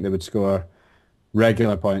didn't think they would score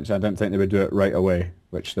regular points. I didn't think they would do it right away,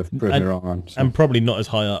 which they've proven me wrong on. So. And probably not as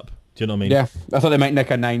high up. Do you know what I mean? Yeah, I thought they might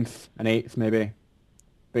nick a 9th, an 8th maybe.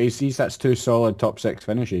 But he sees that's 2 solid top 6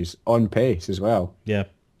 finishes on pace as well. Yeah.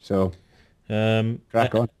 So,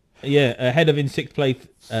 crack on. Yeah, ahead of in 6th place,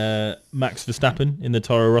 Max Verstappen in the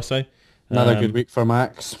Toro Rosso. Another good week for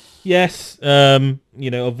Max. Yes,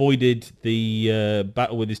 avoided the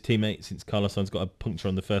battle with his teammate since Carlos Sainz got a puncture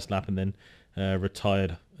on the first lap and then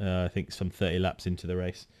retired, I think, some 30 laps into the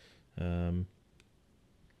race.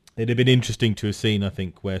 it'd have been interesting to have seen, I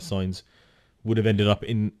think, where Sainz would have ended up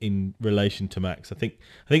in relation to Max. I think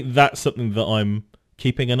that's something that I'm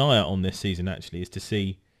keeping an eye out on this season, actually, is to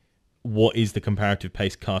see what is the comparative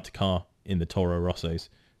pace car to car in the Toro Rossos.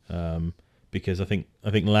 Because I think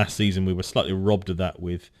last season we were slightly robbed of that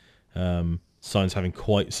with Sainz having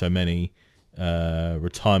quite so many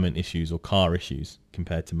retirement issues or car issues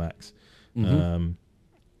compared to Max. And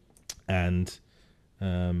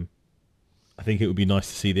I think it would be nice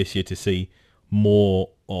to see this year to see more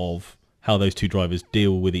of how those two drivers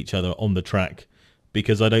deal with each other on the track,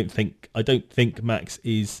 because I don't think Max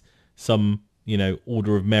is some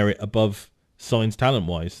order of merit above Sainz talent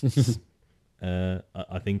wise.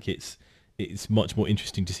 I think it's much more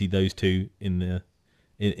interesting to see those two in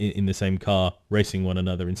the same car racing one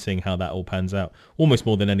another and seeing how that all pans out, almost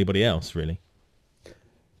more than anybody else, really.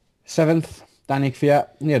 7th, Danny Kvyat.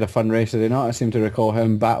 He had a fun race, did he not? I seem to recall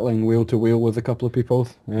him battling wheel to wheel with a couple of people.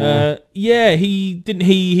 He didn't.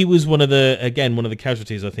 He was one of the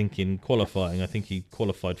casualties, I think, in qualifying. I think he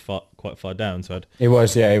qualified quite far down. So he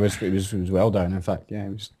was well down. In fact, yeah, he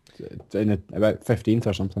was in about 15th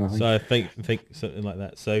or something, I think. So I think something like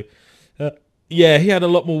that. So he had a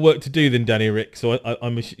lot more work to do than Danny Rick. So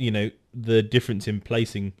I'm the difference in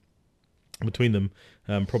placing between them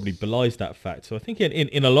probably belies that fact. So I think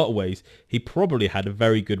in a lot of ways he probably had a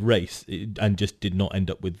very good race and just did not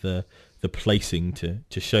end up with the placing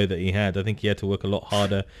to show that he had. I think he had to work a lot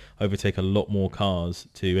harder, overtake a lot more cars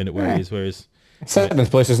to end up where he is. Whereas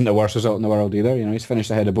 7th place isn't the worst result in the world either. He's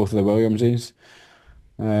finished ahead of both of the Williamses,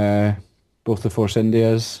 both the Force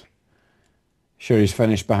Indias. Sure, he's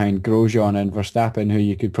finished behind Grosjean and Verstappen, who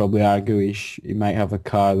you could probably argue he might have a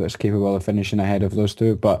car that's capable of finishing ahead of those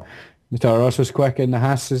two, but the Toro Rosso's quick and the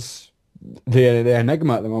Haas is the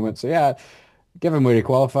enigma at the moment. So yeah, given where he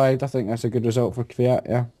qualified, I think that's a good result for Kvyat,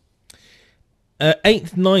 yeah.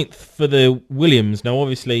 8th, 9th for the Williams. Now,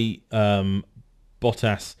 obviously,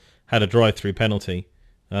 Bottas had a drive-through penalty,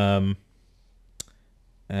 and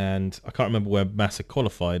I can't remember where Massa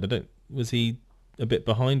qualified. Was he a bit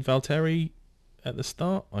behind Valtteri at the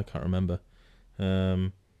start? I can't remember.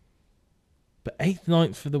 But 8th,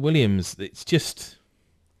 9th for the Williams. It's just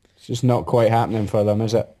not quite happening for them,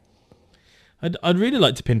 is it? I'd really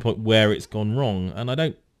like to pinpoint where it's gone wrong, and I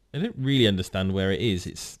don't really understand where it is.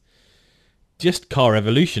 It's just car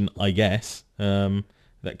evolution, I guess.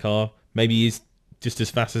 That car maybe is just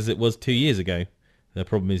as fast as it was 2 years ago. The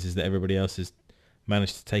problem is that everybody else has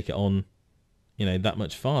managed to take it on, that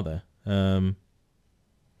much farther.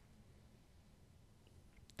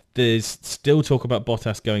 There's still talk about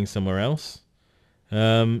Bottas going somewhere else.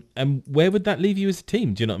 And where would that leave you as a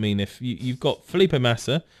team? Do you know what I mean? If you've got Felipe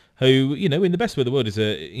Massa, who, in the best way of the world is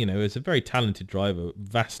a very talented driver,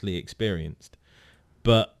 vastly experienced.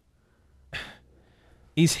 But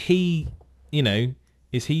is he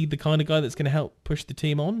the kind of guy that's going to help push the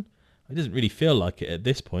team on? It doesn't really feel like it at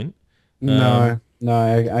this point. No,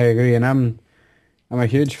 I agree, and I'm a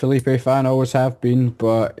huge Felipe fan, always have been,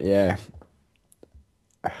 but yeah,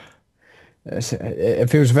 it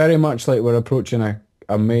feels very much like we're approaching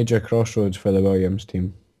a major crossroads for the Williams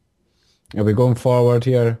team. Are we going forward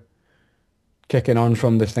here, kicking on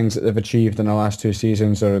from the things that they've achieved in the last 2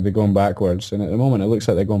 seasons, or are they going backwards? And at the moment, it looks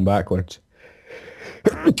like they're going backwards.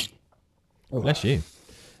 Bless you.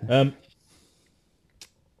 Where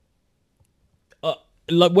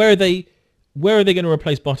are they going to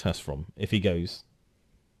replace Bottas from if he goes?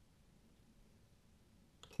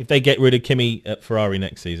 If they get rid of Kimi at Ferrari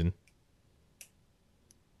next season,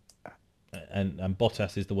 and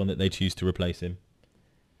Bottas is the one that they choose to replace him,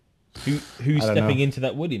 who's stepping into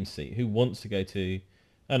that Williams seat? Who wants to go to?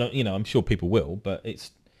 And I'm sure people will, but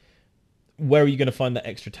it's where are you going to find that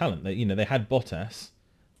extra talent? They had Bottas,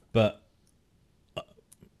 but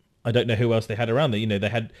I don't know who else they had around there. They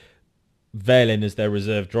had Velen as their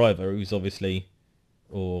reserve driver, who's obviously,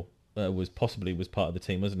 or was part of the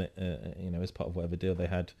team, wasn't it? As part of whatever deal they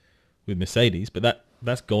had with Mercedes. But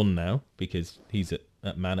that's gone now because he's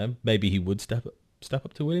at Manor. Maybe he would step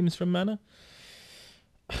up to Williams from Manor.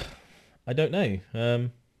 I don't know.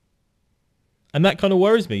 And that kind of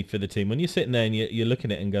worries me for the team. When you're sitting there and you're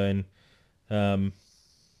looking at it and going,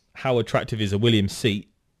 how attractive is a Williams seat?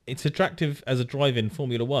 It's attractive as a drive-in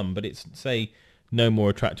Formula One, but it's, say, no more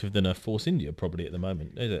attractive than a Force India probably at the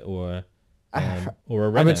moment, is it? Or a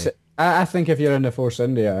Renault. I think if you're in the Force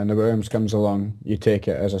India and the Williams comes along, you take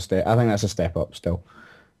it as a step. I think that's a step up still.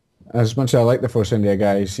 As much as I like the Force India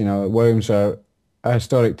guys, Williams are a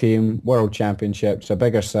historic team, world championships, a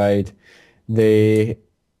bigger side. They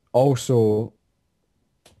also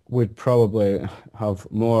would probably have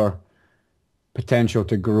more potential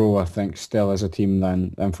to grow, I think, still as a team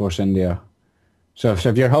than Force India. So if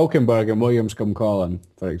you're Hulkenberg and Williams come calling,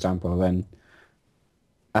 for example, then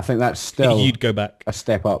I think that's still You'd go back. a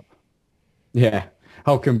step up. Yeah.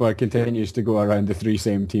 Hulkenberg continues to go around the three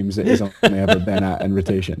same teams that he's only ever been at in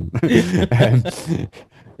rotation. um,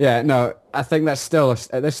 yeah, no, I think that's still,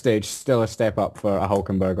 at this stage, still a step up for a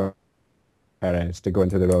Hulkenberg or Perez to go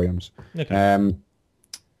into the Williams. Okay.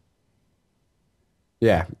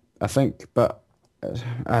 Yeah, I think, but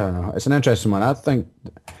I don't know. It's an interesting one. I think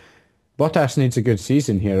Bottas needs a good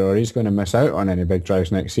season here or he's going to miss out on any big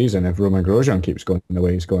drives next season if Roman Grosjean keeps going the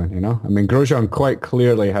way he's going, you know? I mean, Grosjean quite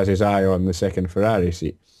clearly has his eye on the second Ferrari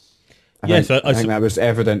seat. I think that was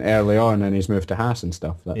evident early on in his move to Haas and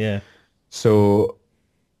stuff. Yeah. So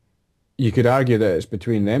you could argue that it's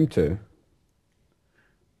between them two.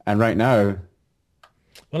 And right now,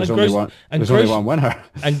 there's only one winner.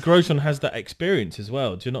 And Grosjean has that experience as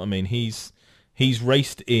well. Do you know what I mean? He's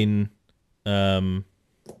raced in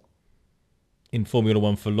Formula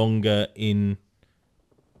One for longer in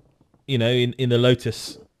the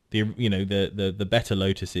Lotus, the better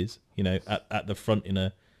Lotuses, at the front in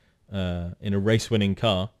a race winning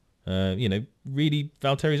car. Really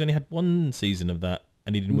Valtteri's only had one season of that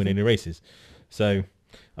and he didn't win any races. So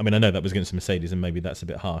I mean I know that was against Mercedes and maybe that's a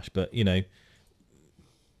bit harsh, but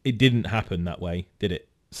it didn't happen that way, did it?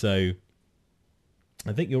 So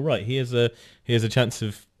I think you're right. He has a chance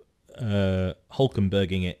of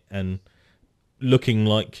Hulkenberging it and looking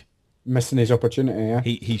like missing his opportunity. Yeah,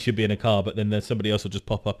 he should be in a car, but then there's somebody else will just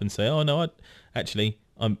pop up and say, "Oh no,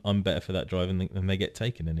 I'm better for that drive," and they get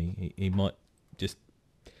taken, and he might just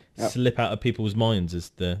slip out of people's minds as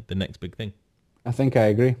the next big thing. I think I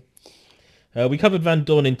agree. We covered Van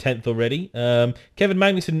Dorn in 10th already. Kevin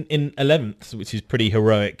Magnussen in 11th, which is pretty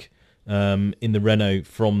heroic in the Renault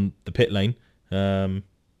from the pit lane.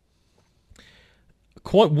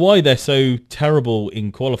 Quite why they're so terrible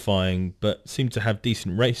in qualifying, but seem to have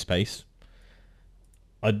decent race pace.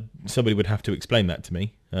 Somebody would have to explain that to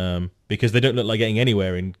me, because they don't look like getting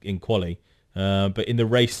anywhere in quali. But in the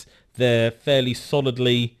race, they're fairly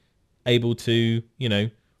solidly able to,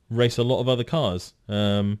 race a lot of other cars.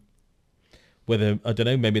 Whether, I don't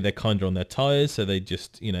know, maybe they're kinder on their tyres, so they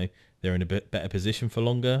just, they're in a bit better position for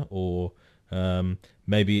longer, or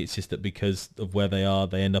maybe it's just that because of where they are,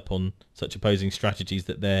 they end up on such opposing strategies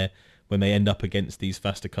that when they end up against these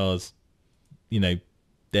faster cars,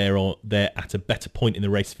 they're at a better point in the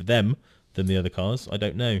race for them than the other cars. I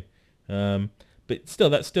don't know. But still,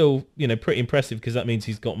 that's still, pretty impressive because that means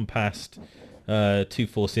he's gotten past 2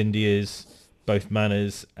 Force Indias, both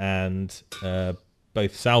Manners and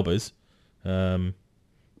both Saubers. For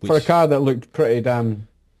a car that looked pretty damn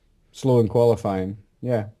slow in qualifying,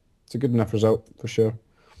 yeah, it's a good enough result for sure.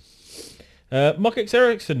 Mark X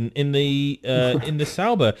Ericsson in the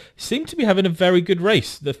Sauber seemed to be having a very good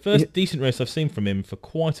race. The first decent race I've seen from him for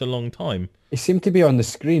quite a long time. He seemed to be on the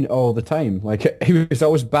screen all the time. Like he was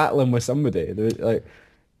always battling with somebody. There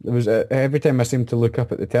was every time I seemed to look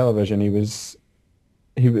up at the television, it was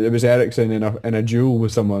Ericsson in a duel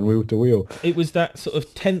with someone wheel to wheel. It was that sort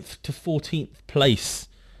of 10th to 14th place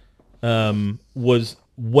was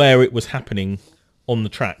where it was happening on the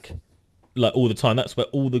track, like all the time. That's where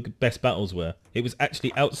all the best battles were. It was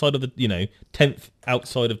actually outside of the 10th,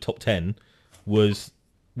 outside of top 10 was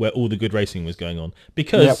where all the good racing was going on,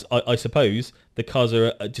 because I suppose the cars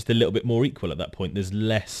are just a little bit more equal at that point. There's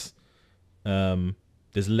less of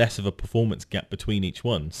a performance gap between each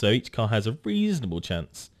one, so each car has a reasonable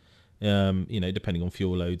chance, depending on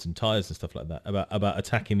fuel loads and tyres and stuff like that, about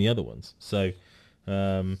attacking the other ones. So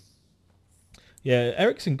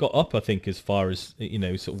Ericsson got up, I think, as far as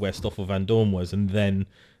sort of where Stoffel Van Dorn was, and then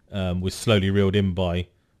was slowly reeled in by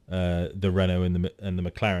the Renault and the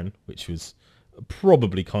McLaren, which was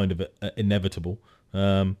probably kind of inevitable.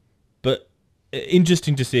 But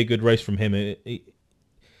interesting to see a good race from him.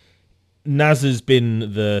 Naz has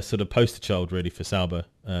been the sort of poster child really for Sauber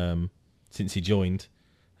since he joined.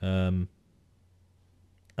 And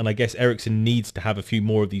I guess Ericsson needs to have a few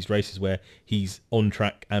more of these races where he's on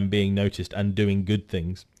track and being noticed and doing good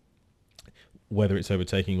things, whether it's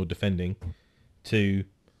overtaking or defending, to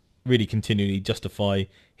really continually justify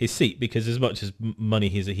his seat. Because as much as money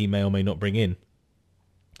he may or may not bring in,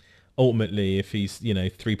 ultimately, if he's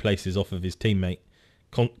 3 places off of his teammate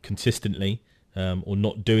consistently, or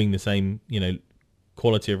not doing the same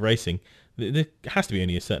quality of racing, there has to be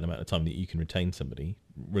only a certain amount of time that you can retain somebody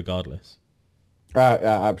regardless.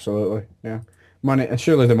 Yeah, absolutely. Yeah, money.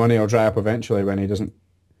 Surely the money will dry up eventually when he isn't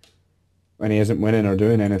winning or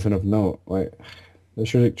doing anything of note. Like, there's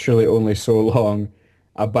surely only so long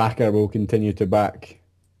a backer will continue to back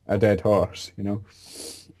a dead horse, you know.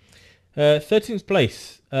 13th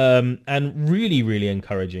place, and really, really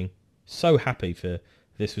encouraging. So happy for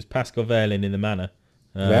this was Pascal Wehrlein in the Manor.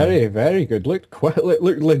 Very, very good. Looked quick.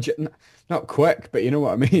 Looked legit. Not quick, but you know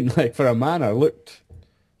what I mean. Like for a Manor, looked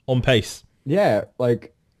On pace. yeah.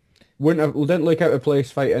 Like didn't look out of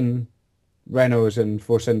place fighting Renaults and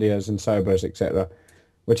Force Indias and Saubers, etc.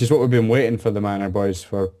 Which is what we've been waiting for the Manor boys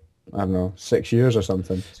for. I don't know, 6 years or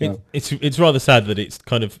something. So. It's rather sad that it's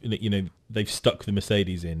kind of, you know, they've stuck the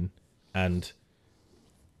Mercedes in, and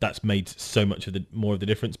that's made so much of the more of the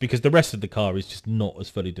difference, because the rest of the car is just not as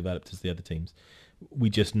fully developed as the other teams. We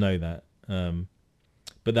just know that.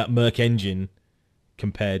 But that Merc engine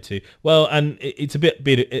compared to, well, and it's a bit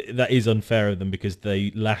that is unfair of them, because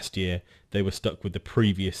last year they were stuck with the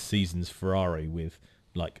previous season's Ferrari with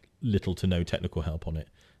like little to no technical help on it.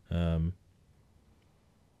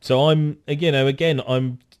 So I'm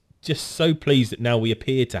just so pleased that now we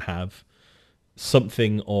appear to have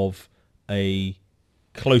something of a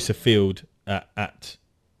closer field at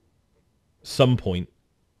some point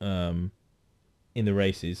in the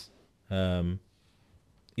races, even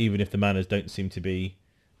if the Manors don't seem to be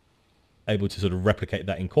able to sort of replicate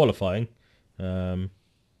that in qualifying. They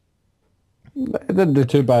didn't do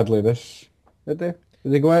too badly this, did they?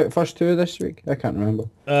 Did they go out first two this week? I can't remember.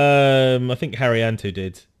 I think Haryanto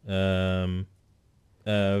did.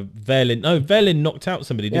 Wehrlein knocked out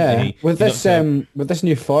somebody, didn't he? With this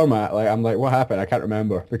new format, like I'm like, what happened? I can't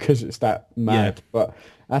remember because it's that mad. Yeah. But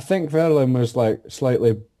I think Wehrlein was like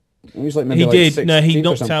slightly. He was like maybe He like did. No, 16th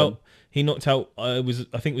or something. He knocked out. I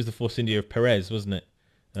think it was the Force India of Perez, wasn't it?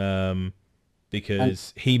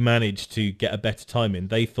 Because he managed to get a better time in.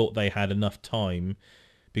 They thought they had enough time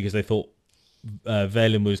because they thought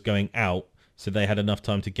Wehrlein was going out, so they had enough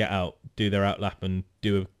time to get out, do their outlap, and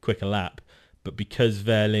do a quicker lap. But because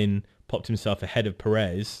Wehrlein popped himself ahead of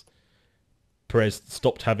Perez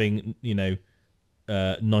stopped having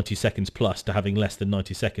 90 seconds plus to having less than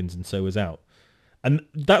 90 seconds, and so was out. And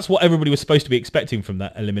that's what everybody was supposed to be expecting from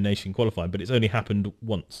that elimination qualifying, but it's only happened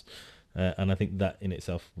once. And I think that in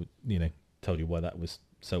itself, told you why that was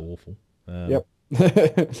so awful. Yep.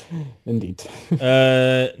 Indeed.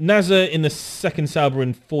 Nasser in the second Sauber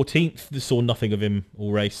in 14th. Saw nothing of him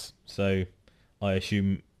all race, so I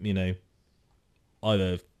assume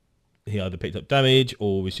either he picked up damage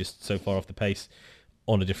or was just so far off the pace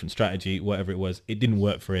on a different strategy, whatever it was. It didn't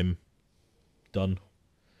work for him. Done.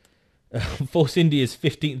 Force India's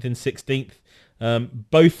 15th and 16th.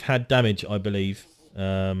 Both had damage, I believe,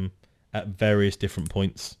 at various different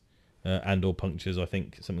points and or punctures, I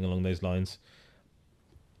think, something along those lines.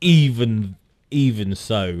 Even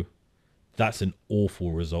so, that's an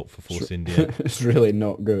awful result for Force India. It's really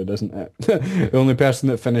not good, isn't it? The only person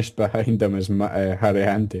that finished behind him is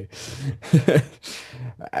Haryanto.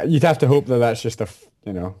 You'd have to hope that that's just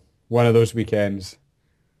one of those weekends.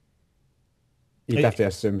 You'd have to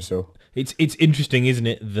assume so. It's interesting, isn't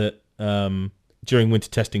it, that during winter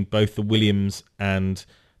testing, both the Williams and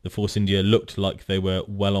the Force India looked like they were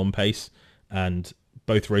well on pace, and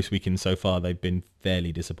both race weekends so far they've been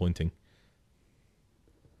fairly disappointing.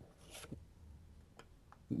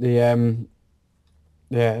 It's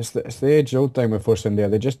the age-old thing with Force India.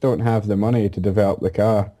 They just don't have the money to develop the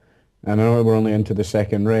car. And I know we're only into the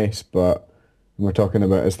second race, but we're talking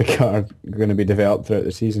about is the car going to be developed throughout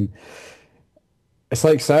the season. It's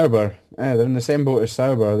like Sauber. They're in the same boat as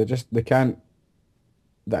Sauber. They can't.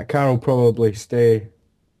 That car will probably stay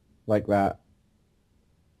like that.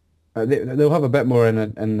 They'll have a bit more in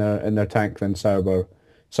their tank than Sauber.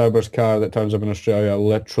 Sauber's car that turns up in Australia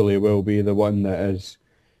literally will be the one that is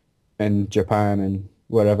in Japan and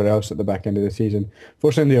wherever else at the back end of the season.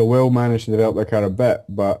 Force India will manage to develop their car a bit,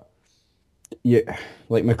 but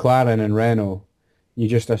like McLaren and Renault, you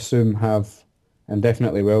just assume and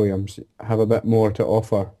definitely Williams, have a bit more to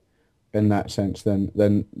offer in that sense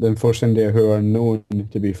than Force India, who are known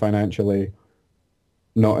to be financially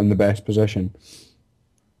not in the best position.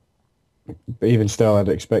 But even still, I'd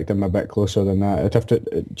expect them a bit closer than that. I'd have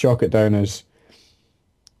to chalk it down as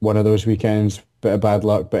one of those weekends, bit of bad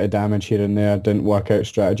luck, bit of damage here and there, didn't work out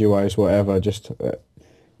strategy-wise, whatever. Just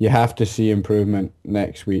you have to see improvement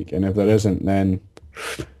next week, and if there isn't, then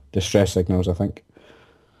distress signals, I think.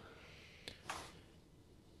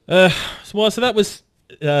 So that was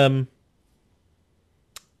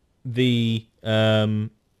the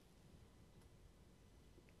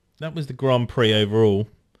Grand Prix overall.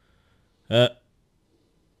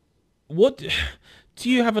 What do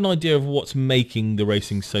you have an idea of what's making the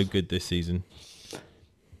racing so good this season?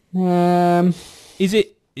 Is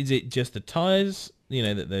it just the tyres?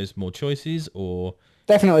 that there's more choices, or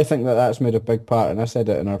Definitely think that that's made a big part, and I said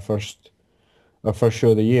it in our first show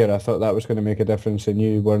of the year. I thought that was going to make a difference, and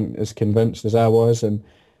you weren't as convinced as I was, and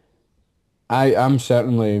I am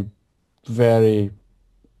certainly very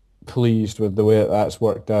pleased with the way that that's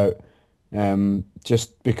worked out,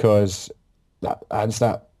 just because that adds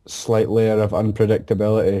that slight layer of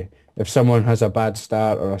unpredictability. If someone has a bad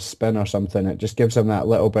start or a spin or something, it just gives them that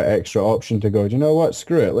little bit extra option to go, do you know what,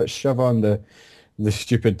 screw it, let's shove on the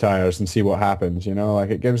stupid tyres and see what happens,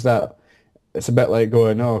 like it gives that, it's a bit like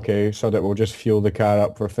going, oh, okay, so that we'll just fuel the car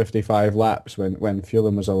up for 55 laps when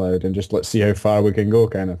fueling was allowed and just let's see how far we can go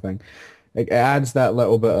kind of thing. It adds that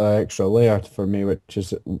little bit of extra layer for me, which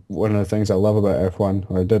is one of the things I love about F1,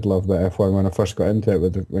 or I did love about F1 when I first got into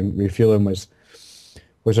it, when refueling was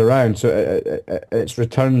around. So it's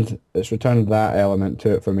returned that element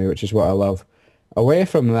to it for me, which is what I love. Away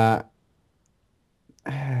from that,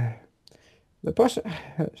 do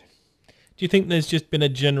you think there's just been a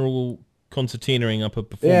general concertinaing up of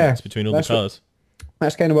performance between all the cars?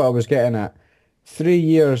 That's kind of what I was getting at. 3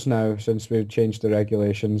 years now since we've changed the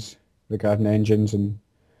regulations regarding engines and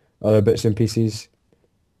other bits and pieces.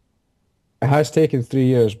 It has taken 3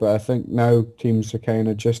 years, but I think now teams are kind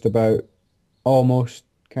of just about almost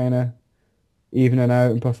kind of evening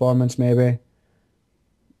out in performance maybe.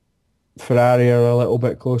 Ferrari are a little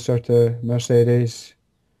bit closer to Mercedes.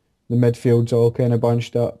 The midfield's all kind of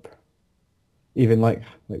bunched up. Even like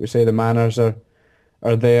we say, the Manners are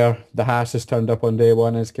there. The Haas has turned up on day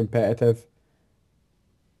one as competitive.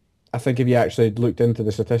 I think if you actually looked into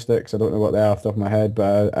the statistics, I don't know what they are off the top of my head,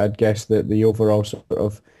 but I'd guess that the overall sort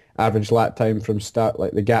of average lap time from start,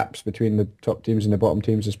 like the gaps between the top teams and the bottom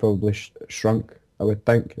teams, has probably shrunk, I would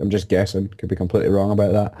think. I'm just guessing. Could be completely wrong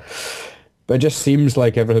about that. But it just seems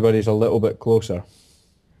like everybody's a little bit closer.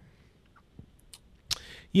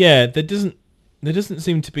 Yeah, there doesn't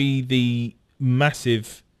seem to be the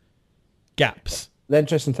massive gaps. The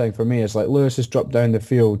interesting thing for me is like Lewis has dropped down the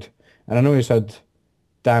field, and I know he's had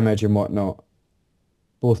damage and whatnot.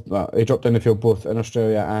 He dropped down the field both in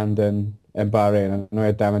Australia and in Bahrain. I know he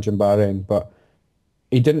had damage in Bahrain, but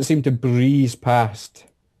he didn't seem to breeze past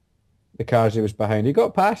the cars he was behind. He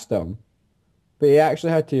got past them, but he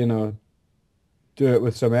actually had to, do it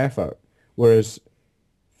with some effort. Whereas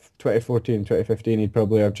 2014, 2015, he'd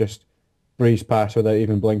probably have just breezed past without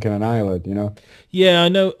even blinking an eyelid, Yeah, I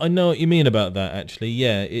know what you mean about that, actually.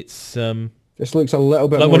 Yeah, it's... Just looks a little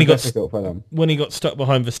bit like more difficult for them. When he got stuck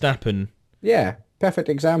behind Verstappen. Yeah, perfect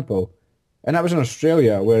example. And that was in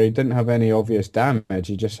Australia, where he didn't have any obvious damage.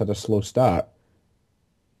 He just had a slow start.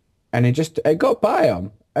 And it got by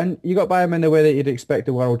him. And you got by him in the way that you'd expect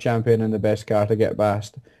the world champion in the best car to get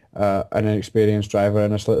past an inexperienced driver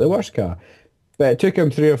in a slightly worse car. But it took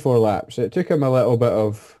him 3 or 4 laps. It took him a little bit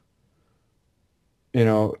of,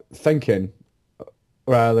 thinking,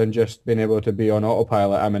 rather than just being able to be on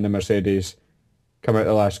autopilot. I'm in the Mercedes, come out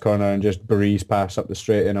the last corner and just breeze past up the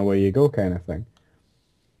straight and away you go kind of thing.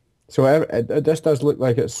 So it just does look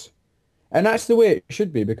like it's... And that's the way it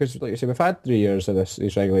should be, because, like you say, we've had 3 years of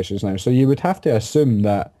these regulations now. So you would have to assume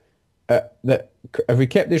that if we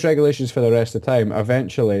kept these regulations for the rest of the time,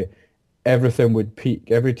 eventually everything would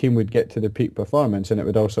peak. Every team would get to the peak performance, and it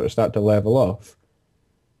would all sort of start to level off.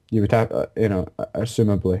 You would have,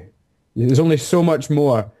 assumably. There's only so much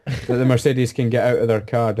more that the Mercedes can get out of their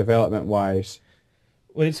car development-wise.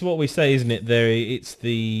 Well, it's what we say, isn't it? It's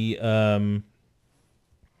the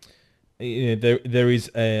there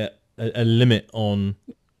is a limit on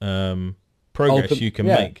progress you can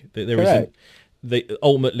make. There isn't.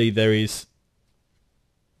 Ultimately, there is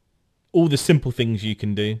all the simple things you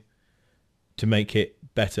can do to make it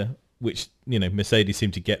better, which Mercedes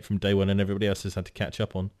seem to get from day one, and everybody else has had to catch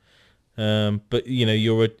up on. But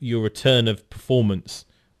your return of performance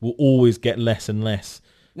will always get less and less.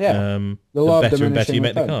 Yeah, the better and better you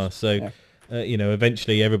make the car. So,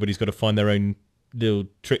 eventually everybody's got to find their own little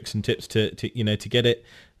tricks and tips to get it.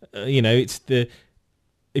 It's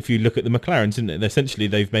if you look at the McLarens, isn't it? Essentially,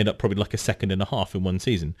 they've made up probably like a second and a half in one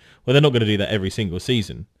season. Well, they're not going to do that every single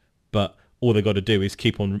season, but all they've got to do is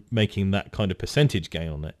keep on making that kind of percentage gain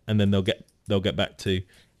on it, and then they'll get back to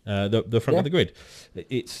the front of the grid.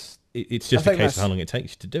 It's just a case of how long it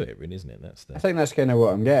takes you to do it, really, isn't it? I think that's kind of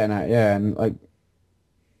what I'm getting at, yeah. And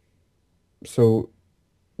so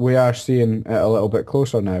we are seeing it a little bit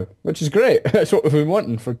closer now, which is great. That's what we've been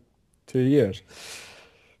wanting for 2 years.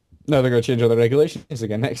 Now they're going to change all the regulations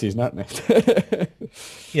again next season, aren't they?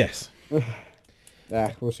 Yes.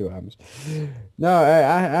 We'll see what happens. No,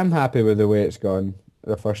 I'm happy with the way it's gone,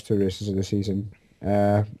 the first 2 races of the season.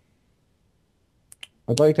 I'd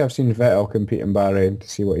like to have seen Vettel compete in Bahrain to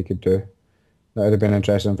see what he could do. That would have been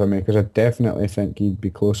interesting for me because I definitely think he'd be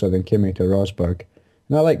closer than Kimi to Rosberg.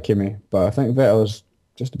 And I like Kimi, but I think Vettel's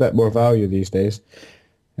just a bit more value these days.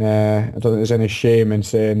 I don't think there's any shame in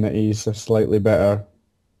saying that he's a slightly better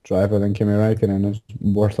driver than Kimi Räikkönen. Is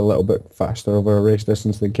worth a little bit faster over a race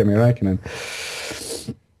distance than Kimi Räikkönen.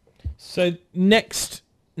 So next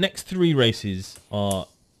three races are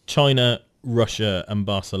China, Russia, and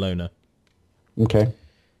Barcelona. Okay.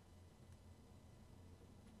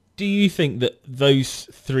 Do you think that those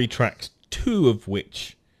three tracks, two of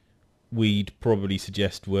which we'd probably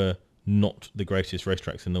suggest were not the greatest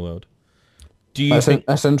racetracks in the world, do you think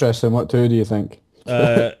That's interesting. What two do you think?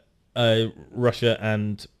 Russia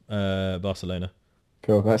and Barcelona?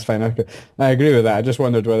 Cool, that's fine. Okay. I agree with that. I just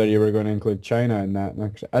wondered whether you were going to include China in that.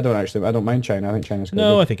 I don't mind China. I think China's good.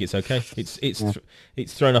 No, I think it's okay.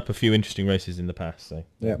 It's thrown up a few interesting races in the past. So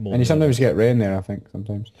yeah, and you sometimes get rain there. I think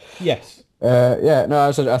sometimes. Yes. Yeah. No,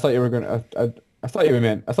 I thought you were going to. I thought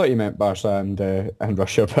you meant Barca and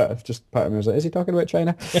Russia, but just part of me was like, is he talking about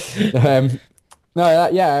China? No,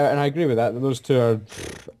 yeah, and I agree with that. Those two are.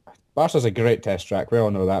 Barca's a great test track. We all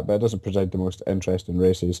know that, but it doesn't present the most interesting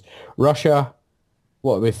races. Russia.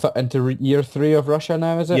 What, are we into year 3 of Russia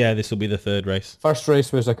now, is it? Yeah, this will be the third race. First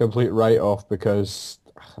race was a complete write-off because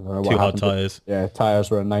I don't know what Too hard happened. tyres. Yeah, tyres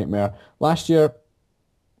were a nightmare. Last year,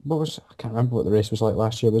 I can't remember what the race was like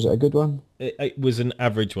last year. Was it a good one? It was an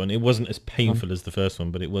average one. It wasn't as painful as the first one,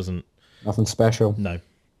 but it wasn't... Nothing special. No.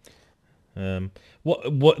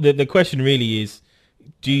 What the question really is,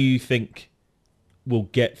 do you think we'll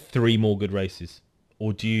get 3 more good races?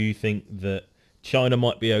 Or do you think that China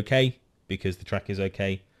might be okay because the track is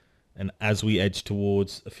okay, and as we edge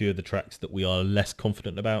towards a few of the tracks that we are less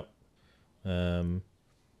confident about,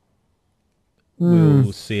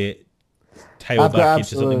 we'll see it tail back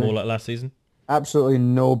into something more like last season? Absolutely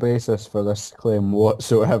no basis for this claim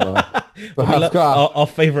whatsoever. But I've got our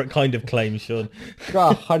favourite kind of claim, Sean.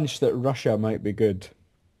 got a hunch that Russia might be good.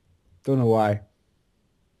 Don't know why.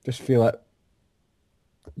 Just feel it.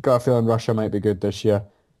 Got a feeling Russia might be good this year.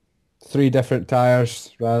 3 different tyres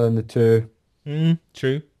rather than the 2.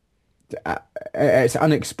 True. It's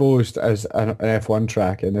unexposed as an F1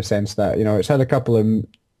 track in the sense that, it's had a couple of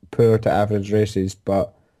poor to average races,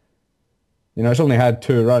 but, it's only had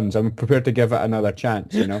 2 runs. I'm prepared to give it another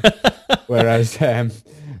chance, Whereas Catalonia,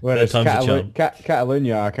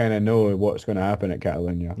 I kind of know what's going to happen at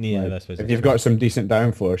Catalonia. Yeah, like, that's if you've got some decent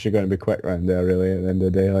downforce, you're going to be quick round there, really, at the end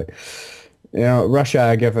of the day. Like, Russia,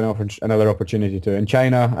 I give another opportunity to. And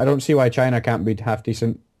China, I don't see why China can't be half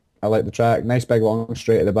decent. I like the track. Nice big long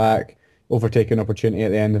straight at the back. Overtaking opportunity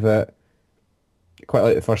at the end of it. Quite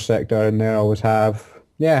like the first sector in there, always have.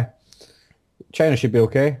 Yeah. China should be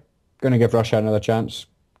okay. Going to give Russia another chance.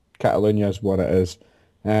 Catalonia is what it is.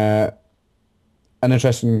 An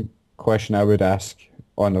interesting question I would ask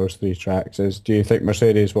on those 3 tracks is, do you think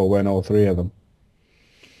Mercedes will win all 3 of them?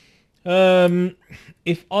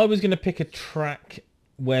 If I was going to pick a track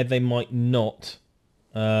where they might not,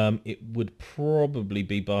 it would probably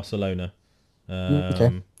be Barcelona.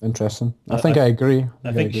 Okay, interesting. I think I agree.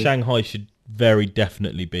 I think Shanghai should very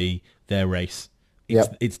definitely be their race.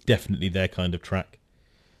 It's definitely their kind of track.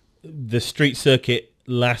 The street circuit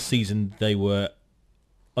last season, they were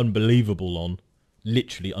unbelievable on.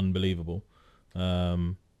 Literally unbelievable.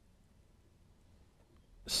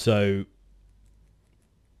 So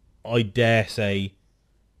I dare say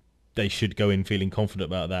they should go in feeling confident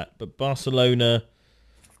about that. But Barcelona,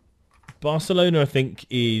 I think,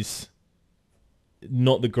 is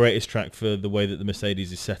not the greatest track for the way that the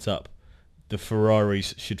Mercedes is set up. The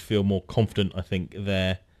Ferraris should feel more confident, I think,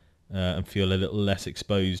 there, and feel a little less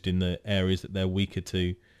exposed in the areas that they're weaker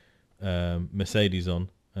to Mercedes on.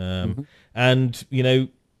 And,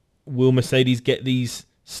 will Mercedes get these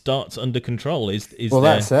starts under control? That's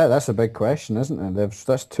it. That's a big question, isn't it?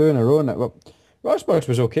 That's 2 in a row. Well, Rosberg's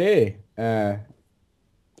was okay in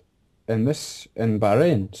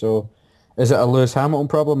Bahrain. So is it a Lewis Hamilton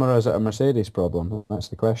problem or is it a Mercedes problem? That's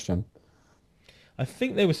the question. I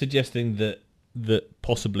think they were suggesting that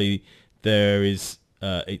possibly there is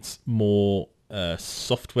it's more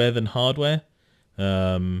software than hardware.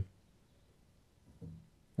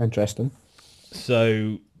 Interesting.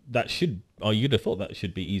 So that should... you'd have thought that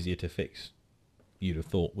should be easier to fix. You'd have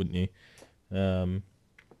thought, wouldn't you?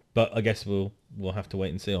 But I guess we'll have to wait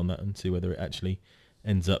and see on that and see whether it actually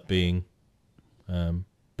ends up being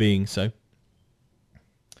so.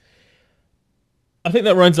 I think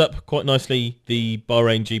that rounds up quite nicely the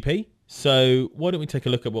Bahrain GP. So why don't we take a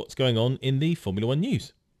look at what's going on in the Formula 1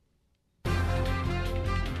 news?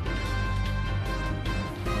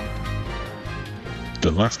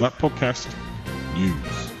 The Last Lap Podcast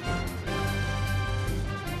News.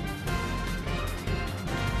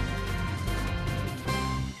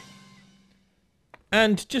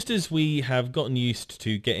 And just as we have gotten used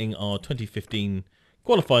to getting our 2015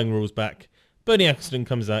 qualifying rules back, Bernie Ecclestone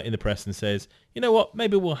comes out in the press and says, you know what,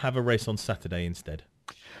 maybe we'll have a race on Saturday instead.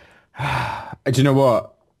 Do you know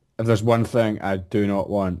what? If there's one thing I do not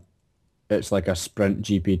want, it's like a sprint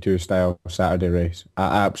GP2 style Saturday race.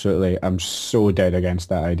 I'm so dead against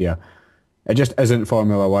that idea. It just isn't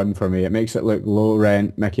Formula One for me. It makes it look low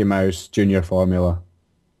rent, Mickey Mouse, junior formula.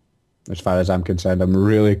 As far as I'm concerned, I'm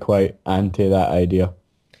really quite anti that idea.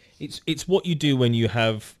 It's what you do when you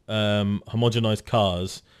have homogenized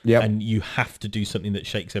cars Yep. and you have to do something that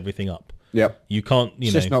shakes everything up. Yep. You can't,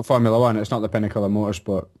 It's just not Formula One. It's not the pinnacle of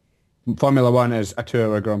motorsport. Formula One is a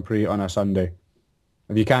 2-hour Grand Prix on a Sunday.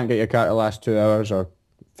 If you can't get your car to last 2 hours or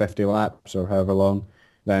 50 laps or however long,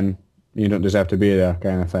 then you don't deserve to be there,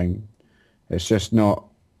 kind of thing. It's just not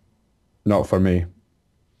for me.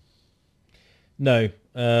 No.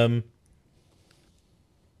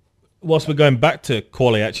 Whilst we're going back to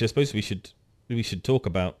quali, actually, I suppose we should talk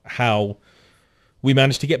about how we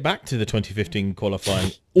managed to get back to the 2015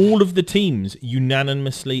 qualifying. All of the teams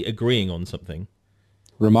unanimously agreeing on something.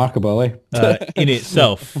 Remarkable, eh? In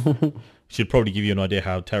itself, should probably give you an idea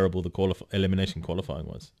how terrible the elimination qualifying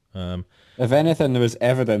was. If anything, there was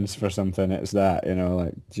evidence for something, it's that,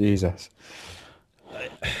 like, Jesus.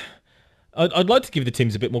 I'd like to give the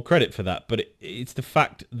teams a bit more credit for that, but it's the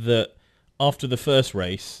fact that after the first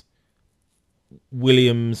race,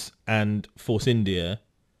 Williams and Force India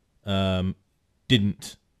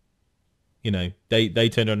didn't, they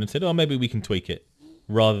turned around and said, oh, maybe we can tweak it,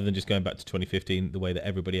 rather than just going back to 2015 the way that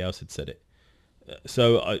everybody else had said it.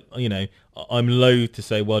 So, I'm loath to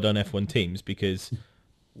say well done F1 teams, because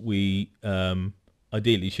we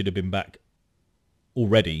ideally should have been back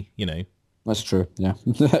already, That's true, yeah.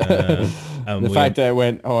 The fact that it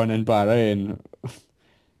went on in Bahrain...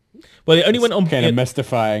 Well, it only went on... kind of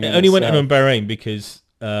mystifying. It only went on Bahrain because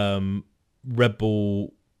Red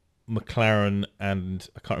Bull, McLaren, and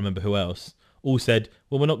I can't remember who else, all said,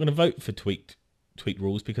 well, we're not going to vote for tweaked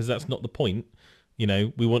rules because that's not the point.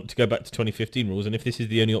 We want to go back to 2015 rules, and if this is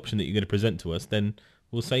the only option that you're going to present to us, then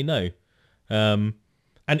we'll say no. And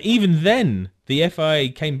even then, the FIA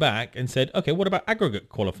came back and said, okay, what about aggregate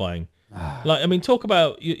qualifying? Talk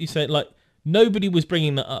about, you said, nobody was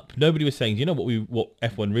bringing that up. Nobody was saying, what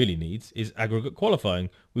F1 really needs is aggregate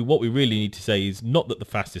qualifying. What we really need to say is not that the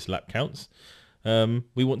fastest lap counts.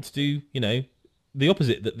 We want to do, the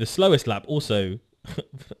opposite, that the slowest lap also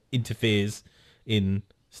interferes in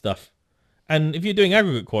stuff. And if you're doing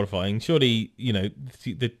aggregate qualifying, surely,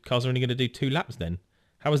 the cars are only going to do 2 laps then.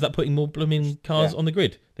 How is that putting more blooming cars on the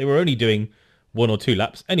grid? They were only doing 1 or 2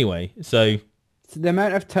 laps anyway, so... The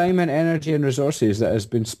amount of time and energy and resources that has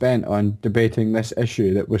been spent on debating this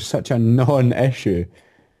issue that was such a non-issue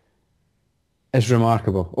is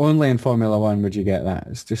remarkable. Only in Formula One would you get that.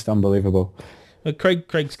 It's just unbelievable.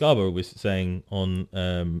 Craig Scarborough was saying on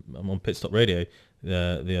Pit Stop Radio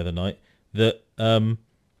the other night that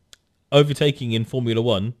overtaking in Formula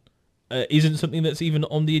One isn't something that's even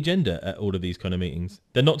on the agenda at all of these kind of meetings.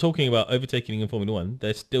 They're not talking about overtaking in Formula One.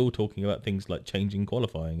 They're still talking about things like changing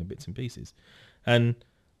qualifying and bits and pieces. And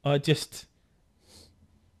it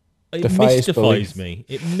mystifies me.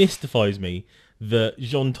 It mystifies me that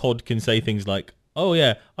Jean Todt can say things like, "Oh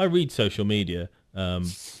yeah, I read social media."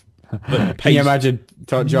 But can you imagine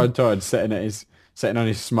John Todd sitting on his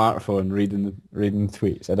smartphone reading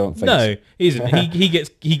tweets? I don't think. No, he isn't.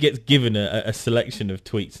 he gets given a selection of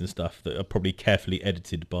tweets and stuff that are probably carefully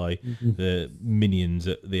edited by the minions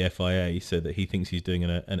at the FIA, so that he thinks he's doing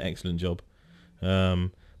an excellent job.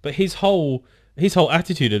 But his whole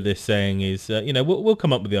attitude of this saying is, we'll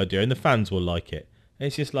come up with the idea and the fans will like it. And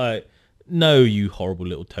it's just like, no, you horrible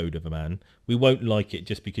little toad of a man. We won't like it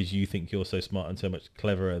just because you think you're so smart and so much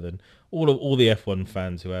cleverer than all the F1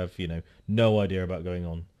 fans who have, no idea about going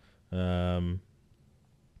on.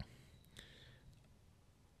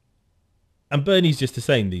 And Bernie's just the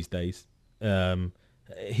same these days.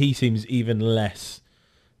 He seems even less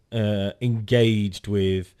engaged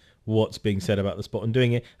with what's being said about the sport and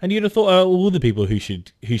doing it. And you'd have thought all the people who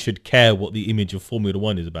should care what the image of Formula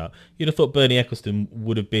One is about, you'd have thought Bernie Ecclestone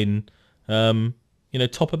would have been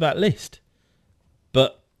top of that list.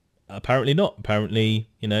 But apparently not. Apparently,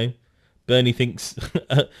 Bernie thinks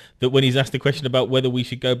that when he's asked a question about whether we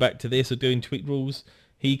should go back to this or doing tweak rules,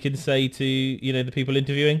 he can say to, the people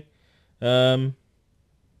interviewing,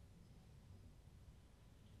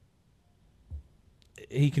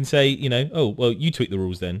 he can say, oh, well, you tweak the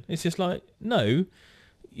rules then. It's just like, no,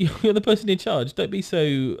 you're the person in charge. Don't be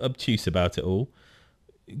so obtuse about it all.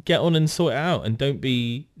 Get on and sort it out and don't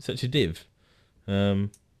be such a div.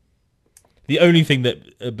 The only thing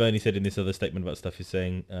that Bernie said in this other statement about stuff is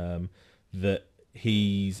saying that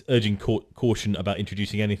he's urging caution about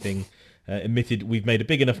introducing anything. Admitted we've made a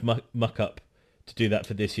big enough muck up to do that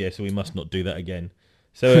for this year, so we must not do that again.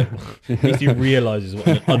 So at least he realises what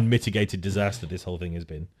an unmitigated disaster this whole thing has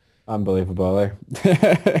been. Unbelievable,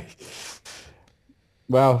 eh?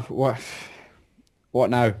 Well, what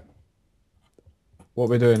now? What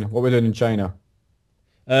we doing? What we doing in China?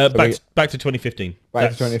 Back to 2015.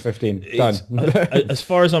 Back to 2015. Done. As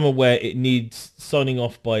far as I'm aware, it needs signing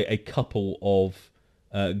off by a couple of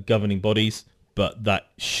governing bodies, but that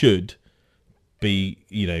should be,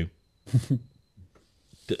 they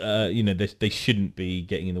shouldn't be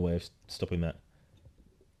getting in the way of stopping that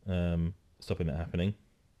happening.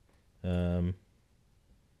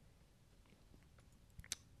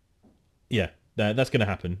 That's going to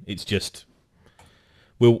happen. It's just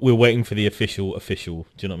we're waiting for the official. Do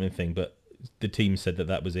you know what I mean? Thing, but the team said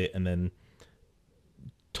that was it, and then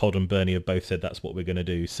Todd and Bernie have both said that's what we're going to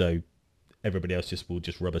do. So everybody else will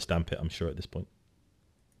just rubber stamp it, I'm sure, at this point.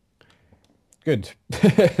 Good.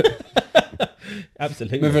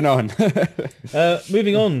 Absolutely. Moving on.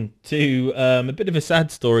 Moving on to a bit of a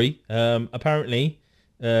sad story. Apparently,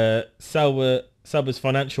 Sauber's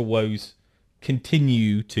financial woes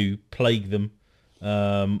continue to plague them,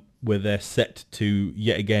 where they're set to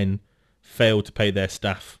yet again fail to pay their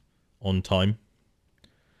staff on time.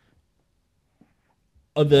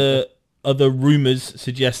 Other rumours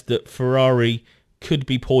suggest that Ferrari could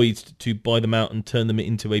be poised to buy them out and turn them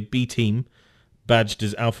into a B team, badged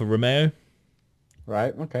as Alfa Romeo.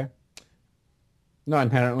 Right. Okay. Not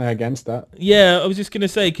inherently against that. Yeah, I was just going to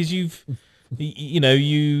say, because you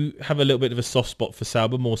have a little bit of a soft spot for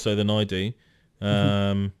Sauber, more so than I do.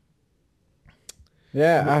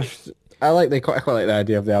 Yeah, I quite like the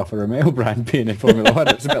idea of the Alfa Romeo brand being in Formula One.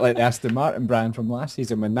 It's a bit like the Aston Martin brand from last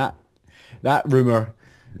season when that rumour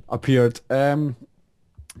appeared. I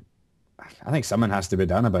think something has to be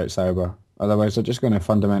done about Sauber, otherwise they're just going to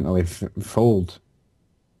fundamentally fold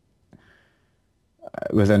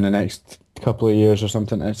within the next couple of years or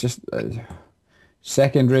something. It's just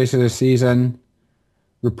second race of the season,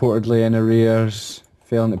 reportedly in arrears,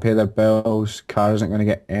 failing to pay their bills. Car isn't going to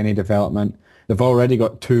get any development. They've already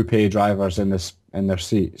got two pay drivers in their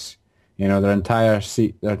seats. Their entire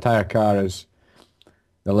car is,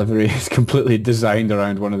 the livery is completely designed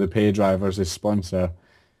around one of the pay drivers as sponsor.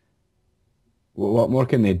 What more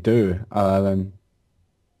can they do other than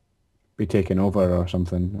be taken over or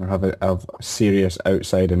something, or have a serious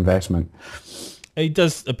outside investment? It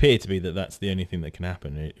does appear to be that that's the only thing that can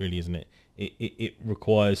happen. It really isn't it. It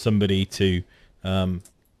requires somebody to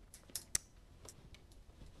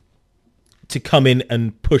come in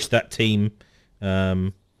and push that team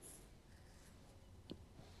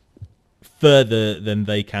further than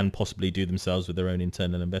they can possibly do themselves with their own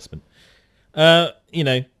internal investment. And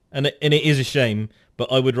it is a shame,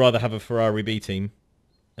 but I would rather have a Ferrari B team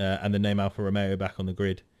and the name Alfa Romeo back on the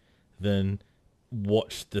grid than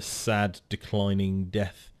watch the sad declining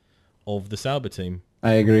death of the Sauber team.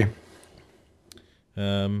 I agree.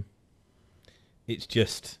 It's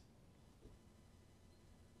just...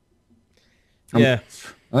 I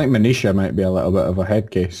think Manisha might be a little bit of a head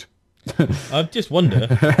case. I just wonder.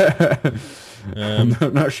 I'm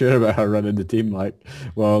not sure about her running the team.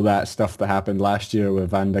 All that stuff that happened last year with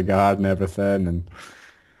Van der Gaard and everything,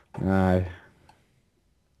 and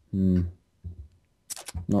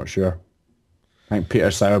not sure. I think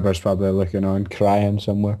Peter Sauber's probably looking on, crying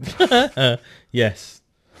somewhere. Yes.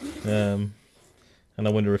 And I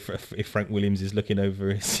wonder if Frank Williams is looking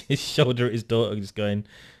over his shoulder at his daughter, just going,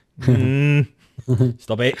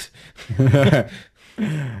 stop it.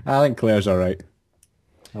 I think Claire's all right.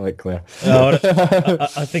 I like Claire.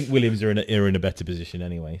 I think Williams are in a better position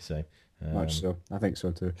anyway. So much so. I think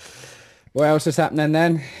so too. What else is happening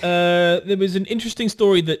then? There was an interesting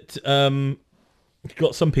story that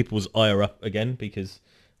got some people's ire up again, because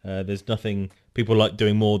there's nothing people like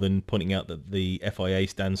doing more than pointing out that the FIA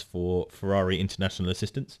stands for Ferrari International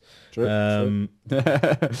Assistance. True.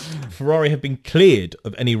 Ferrari have been cleared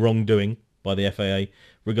of any wrongdoing by the FIA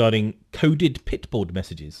regarding coded pitboard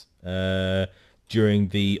messages during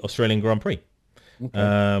the Australian Grand Prix.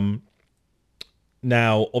 Okay.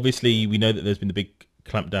 Now, obviously, we know that there's been the big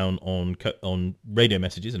clampdown on radio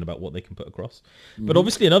messages and about what they can put across. Mm-hmm. But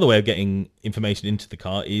obviously, another way of getting information into the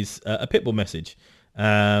car is a pitboard message.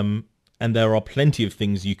 And there are plenty of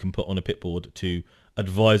things you can put on a pitboard to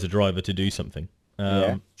advise a driver to do something.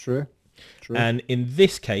 Yeah, true. And in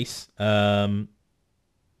this case,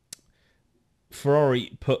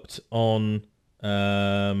 Ferrari put on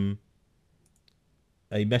a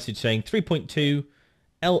message saying 3.2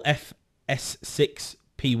 LFS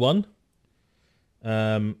S6P1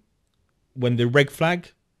 when the red flag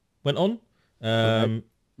went on.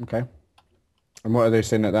 Okay. And what are they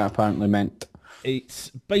saying that apparently meant? It's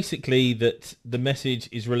basically that the message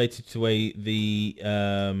is related to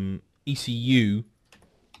the ECU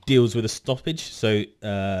deals with a stoppage, so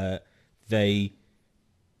they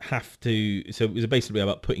have to. So it was basically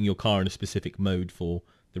about putting your car in a specific mode for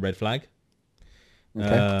the red flag.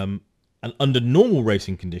 Okay. And under normal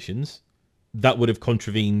racing conditions, that would have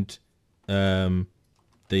contravened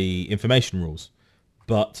the information rules,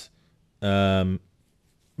 but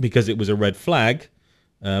because it was a red flag,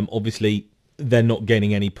 obviously they're not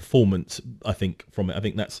gaining any performance, I think, from it. I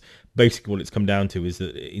think that's basically what it's come down to, is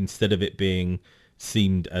that instead of it being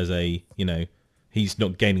seemed as a, he's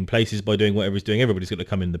not gaining places by doing whatever he's doing, everybody's got to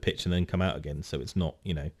come in the pitch and then come out again. So it's not,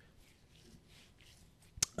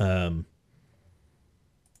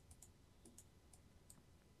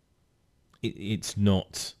 it's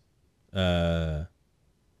not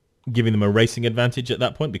giving them a racing advantage at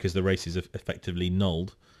that point, because the race is effectively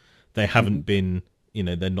nulled. They haven't been,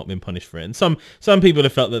 they've not been punished for it. And some people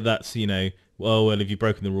have felt that that's, well, if you've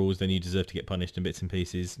broken the rules, then you deserve to get punished in bits and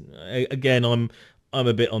pieces. Again, I'm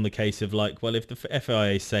a bit on the case of like, well, if the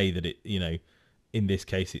FIA say that it, in this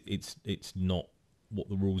case, it's not what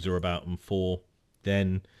the rules are about and for,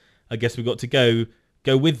 then I guess we've got to go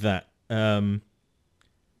with that.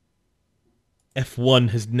 F1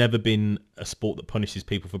 has never been a sport that punishes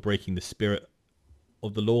people for breaking the spirit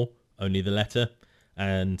of the law, only the letter.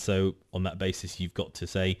 And so on that basis, you've got to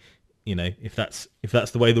say, if that's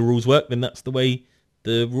the way the rules work, then that's the way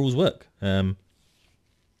the rules work.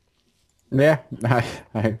 Yeah,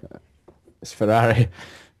 it's Ferrari.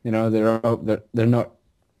 They're not.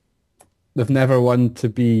 They've never won to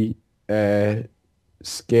be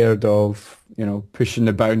scared of pushing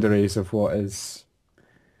the boundaries of what is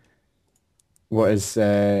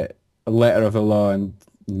a letter of the law and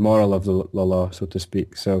moral of the law, so to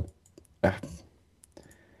speak. So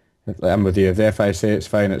I'm with you. If the FI say it's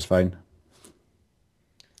fine, it's fine.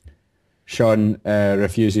 Sean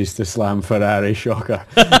refuses to slam Ferrari. Shocker.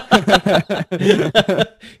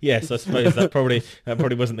 Yes, I suppose that probably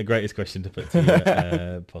wasn't the greatest question to put to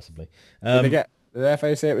you, possibly. Did the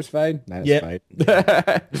FI say it was fine? No,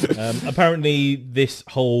 it's fine. Apparently, this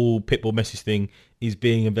whole pitbull message thing is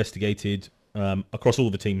being investigated across all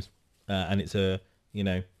the teams, and it's a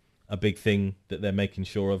big thing that they're making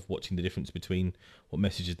sure of, watching the difference between what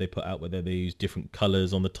messages they put out, whether they use different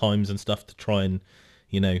colours on the times and stuff to try and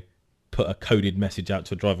put a coded message out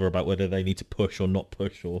to a driver about whether they need to push or not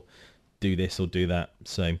push or do this or do that.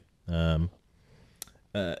 So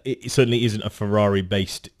it certainly isn't a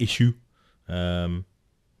Ferrari-based issue or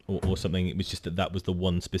something. It was just that was the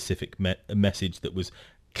one specific message that was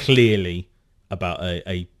clearly about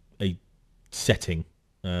a setting.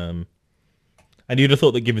 And you'd have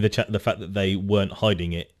thought that, given the fact that they weren't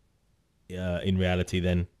hiding it in reality,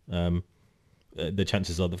 then the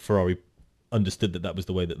chances are that Ferrari understood that was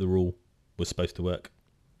the way that the rule was supposed to work.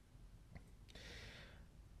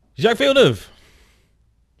 Jacques Villeneuve.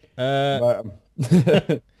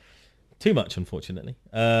 Too much, unfortunately.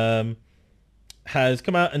 Has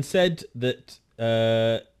come out and said that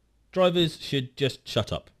drivers should just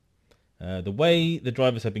shut up. The way the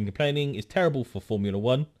drivers have been complaining is terrible for Formula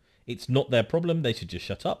One. It's not their problem. They should just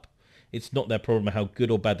shut up. It's not their problem how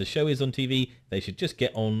good or bad the show is on TV. They should just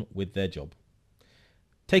get on with their job.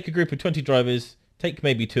 Take a group of 20 drivers, take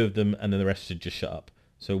maybe 2 of them, and then the rest should just shut up.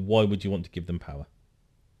 So why would you want to give them power?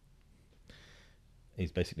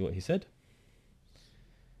 Is basically what he said.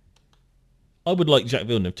 I would like Jacques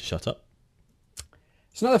Villeneuve to shut up.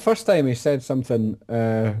 It's not the first time he said something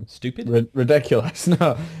stupid, ridiculous.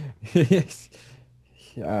 No,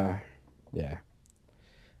 yeah,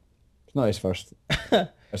 it's not his first.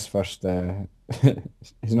 He's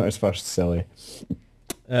not his first silly.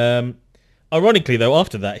 Ironically, though,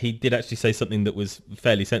 after that, he did actually say something that was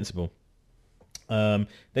fairly sensible.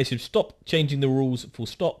 They should stop changing the rules, full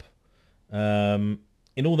stop. In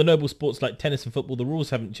all the noble sports like tennis and football, the rules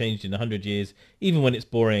haven't changed in 100 years, even when it's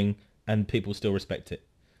boring, and people still respect it.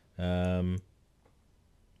 I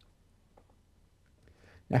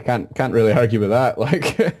can't really argue with that.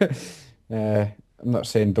 Like, I'm not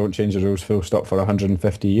saying don't change the rules full stop for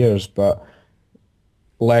 150 years, but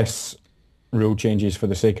less rule changes for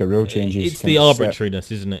the sake of rule changes. It's the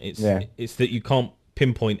arbitrariness, isn't it? It's that you can't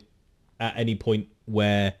pinpoint at any point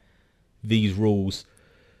where these rules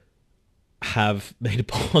have made a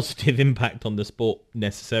positive impact on the sport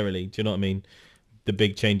necessarily. Do you know what I mean? The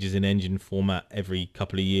big changes in engine format every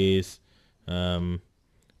couple of years,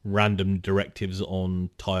 random directives on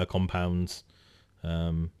tyre compounds,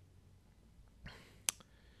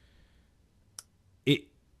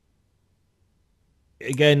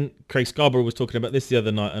 again, Craig Scarborough was talking about this the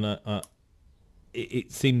other night, and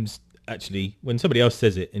it seems actually when somebody else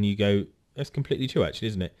says it and you go, that's completely true, actually,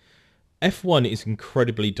 isn't it? F1 is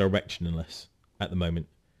incredibly directionless at the moment.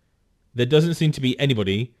 There doesn't seem to be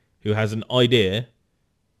anybody who has an idea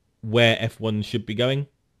where F1 should be going.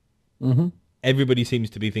 Mm-hmm. Everybody seems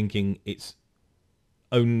to be thinking its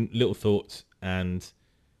own little thoughts, and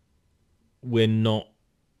we're not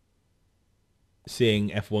seeing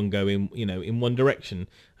F1 go in one direction.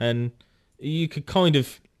 And you could kind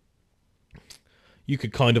of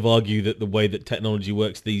argue that the way that technology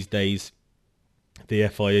works these days, the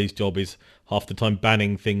FIA's job is half the time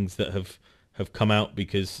banning things that have come out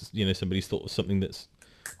because somebody's thought of something that's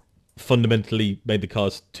fundamentally made the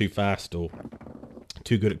cars too fast or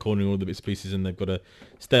too good at cornering all the bits and pieces, and they've got to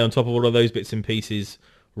stay on top of all of those bits and pieces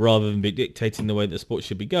rather than be dictating the way that sport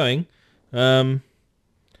should be going. But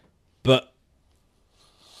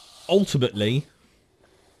ultimately,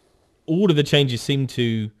 all of the changes seem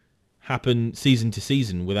to happen season to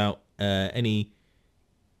season without any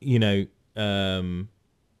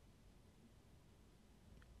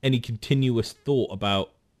continuous thought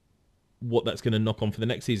about what that's going to knock on for the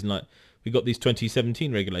next season. Like, we got these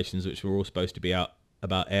 2017 regulations, which were all supposed to be out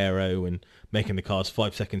about aero and making the cars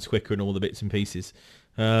 5 seconds quicker and all the bits and pieces.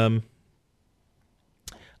 And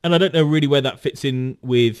I don't know really where that fits in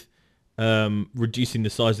with reducing the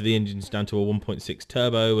size of the engines down to a 1.6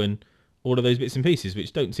 turbo and all of those bits and pieces,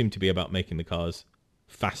 which don't seem to be about making the cars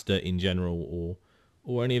faster in general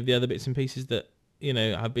or any of the other bits and pieces that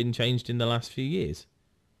have been changed in the last few years.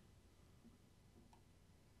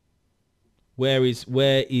 Where is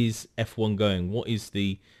F1 going? What is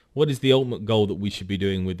the ultimate goal that we should be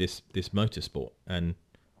doing with this motorsport? And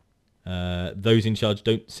those in charge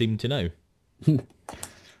don't seem to know.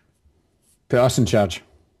 Put us in charge.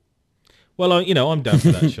 Well, I'm down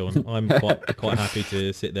for that, Sean. I'm quite happy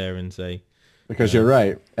to sit there and say, because you're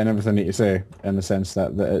right in everything that you say, in the sense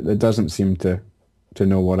that it doesn't seem to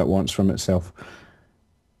know what it wants from itself.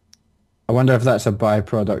 I wonder if that's a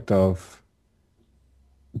byproduct of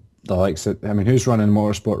the likes of, who's running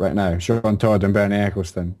motorsport right now? Sean Todd and Bernie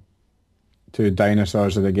Ecclestone, two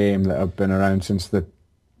dinosaurs of the game that have been around since the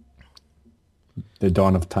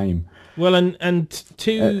dawn of time. Well, and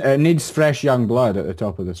two... It needs fresh young blood at the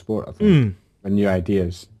top of the sport, I think, and new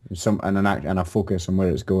ideas, and a focus on where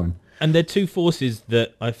it's going. And they're two forces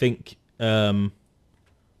that I think are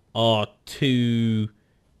too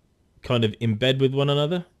kind of in bed with one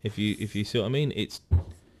another, if you see what I mean. It's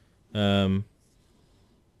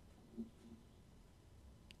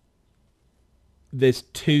there's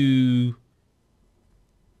two...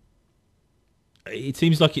 It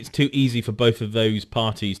seems like it's too easy for both of those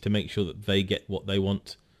parties to make sure that they get what they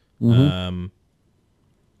want, and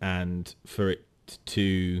for it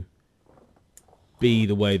to be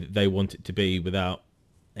the way that they want it to be without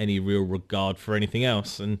any real regard for anything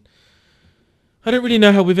else. And I don't really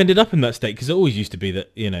know how we've ended up in that state, because it always used to be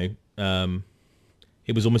that it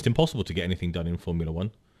was almost impossible to get anything done in Formula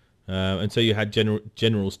One, and so you had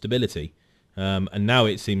general stability, and now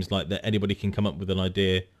it seems like that anybody can come up with an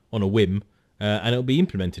idea on a whim. And it'll be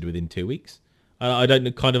implemented within 2 weeks. I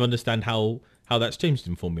don't kind of understand how that's changed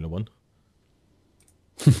in Formula One.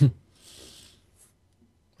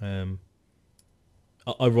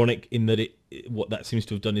 Ironic in that what that seems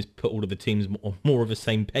to have done is put all of the teams on more of the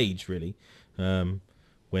same page, really.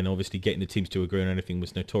 When obviously getting the teams to agree on anything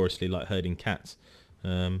was notoriously like herding cats.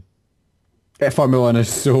 Formula One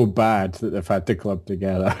is so bad that they've had to club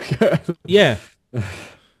together. Yeah.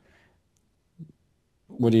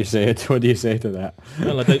 What do you say to that?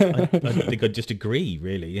 Well, I don't think I'd just agree,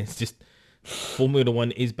 really. It's just Formula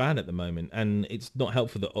One is bad at the moment, and it's not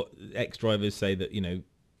helpful that ex-drivers say that,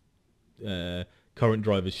 current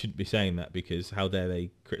drivers shouldn't be saying that, because how dare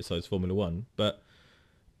they criticise Formula One. But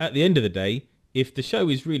at the end of the day, if the show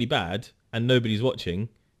is really bad and nobody's watching,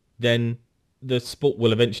 then the sport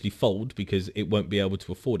will eventually fold, because it won't be able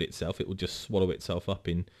to afford itself. It will just swallow itself up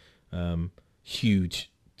in huge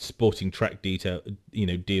sporting track deals to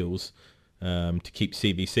keep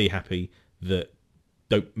CVC happy, that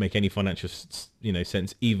don't make any financial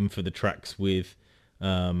sense, even for the tracks with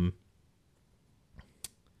sort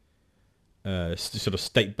of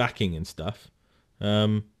state backing and stuff.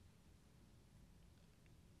 It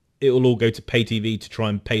will all go to pay TV to try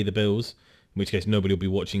and pay the bills, in which case nobody will be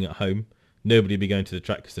watching at home, nobody will be going to the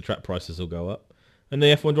track because the track prices will go up, and the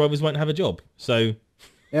F1 drivers won't have a job. So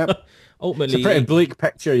yep. Ultimately, it's a pretty bleak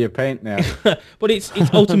picture you paint now. But it's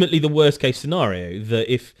ultimately the worst case scenario,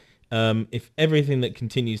 that if everything that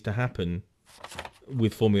continues to happen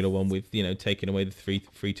with Formula One, with taking away the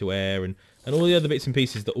free to air and all the other bits and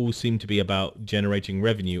pieces that all seem to be about generating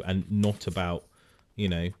revenue and not about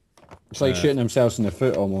It's like shooting themselves in the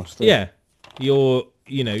foot almost. Yeah, you're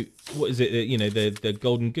what is it? The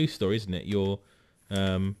golden goose story, isn't it? You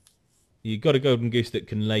got a golden goose that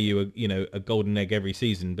can lay you a golden egg every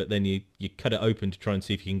season, but then you cut it open to try and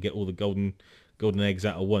see if you can get all the golden eggs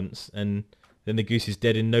out at once, and then the goose is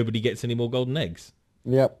dead and nobody gets any more golden eggs.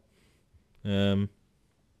 Yep.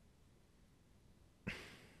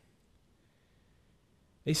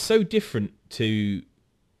 It's so different to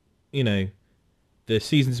the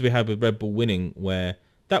seasons we had with Red Bull winning, where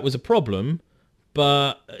that was a problem,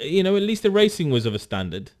 but at least the racing was of a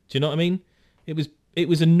standard. Do you know what I mean? It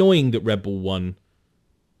was annoying that Red Bull won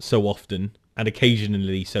so often and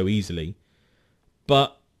occasionally so easily,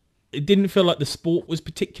 but it didn't feel like the sport was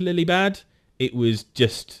particularly bad. It was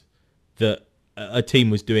just that a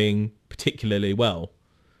team was doing particularly well.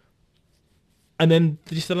 And then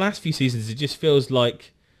just the last few seasons, it just feels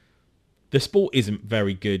like the sport isn't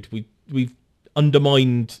very good. We've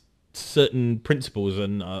undermined certain principles,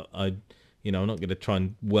 and I'm not going to try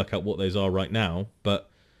and work out what those are right now, but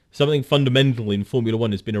something fundamental in Formula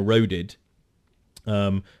One has been eroded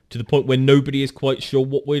to the point where nobody is quite sure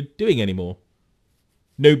what we're doing anymore.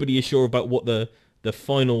 Nobody is sure about what the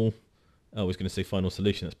final... I was going to say final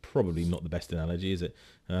solution. That's probably not the best analogy, is it?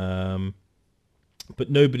 But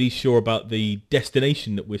nobody's sure about the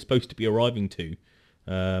destination that we're supposed to be arriving to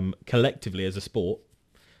collectively as a sport.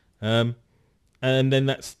 And then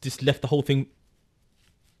that's just left the whole thing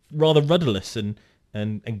rather rudderless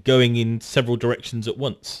and going in several directions at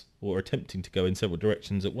once, or attempting to go in several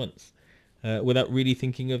directions at once, without really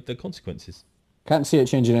thinking of the consequences. Can't see it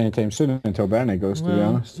changing anytime soon until Bernie goes, to be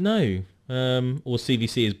honest. No. Or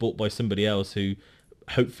CVC is bought by somebody else who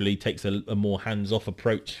hopefully takes a more hands-off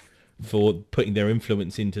approach for putting their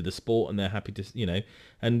influence into the sport, and they're happy to,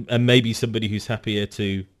 and maybe somebody who's happier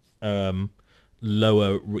to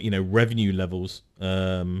lower, revenue levels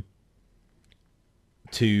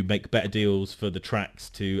to make better deals for the tracks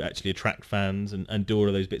to actually attract fans and do all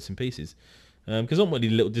of those bits and pieces. Because ultimately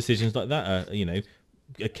little decisions like that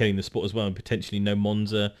are killing the sport as well, and potentially no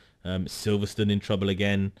Monza, Silverstone in trouble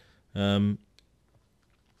again. I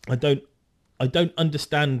don't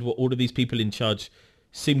understand what all of these people in charge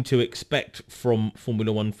seem to expect from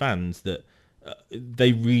Formula One fans, that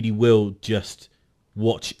they really will just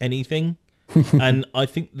watch anything. And I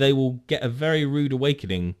think they will get a very rude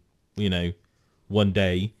awakening, one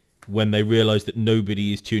day when they realise that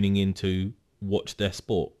nobody is tuning in to watch their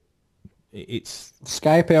sport. It's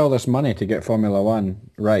Sky pay all this money to get Formula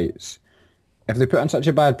One rights. If they put on such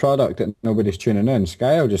a bad product that nobody's tuning in,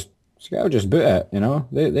 Sky will just boot it.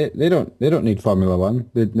 They don't need Formula One.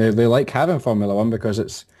 They like having Formula One because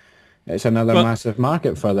it's another massive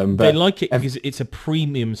market for them. But they like it because it's a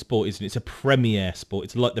premium sport, isn't it? It's a premier sport.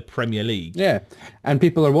 It's like the Premier League. Yeah, and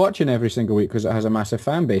people are watching every single week because it has a massive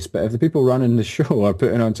fan base. But if the people running the show are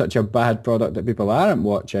putting on such a bad product that people aren't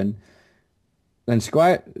watching, then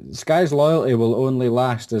Sky's loyalty will only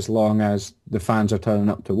last as long as the fans are turning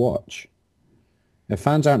up to watch. If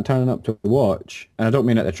fans aren't turning up to watch, and I don't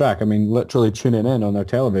mean at the track, I mean literally tuning in on their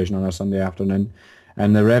television on a Sunday afternoon,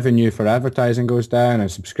 and the revenue for advertising goes down and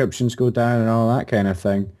subscriptions go down and all that kind of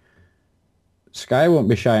thing, Sky won't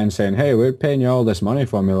be shy in saying, hey, we're paying you all this money,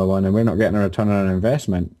 Formula One, and we're not getting a return on our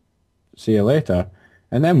investment. See you later.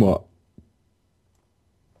 And then what?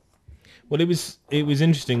 Well, it was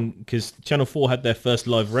interesting because Channel 4 had their first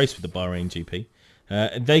live race with the Bahrain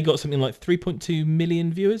GP. They got something like 3.2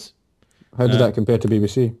 million viewers. How did that compare to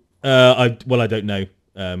BBC? I don't know,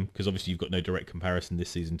 because obviously you've got no direct comparison this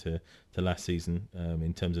season to last season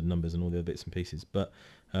in terms of numbers and all the other bits and pieces. But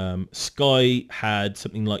Sky had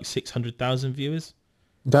something like 600,000 viewers.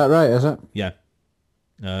 Is that right, is it? Yeah.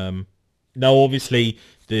 Now, obviously,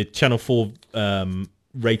 the Channel 4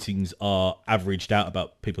 ratings are averaged out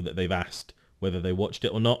about people that they've asked whether they watched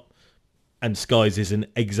it or not. And Sky's is an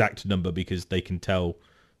exact number because they can tell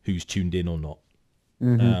who's tuned in or not.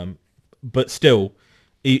 Mm-hmm. But still,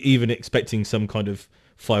 even expecting some kind of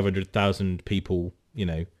 500,000 people,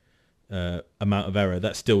 amount of error,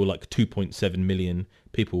 that's still like 2.7 million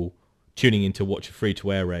people tuning in to watch a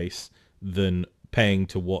free-to-air race than paying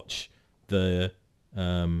to watch the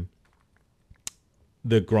Grand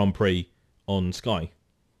Prix on Sky.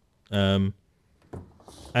 And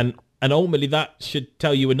ultimately that should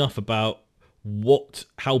tell you enough about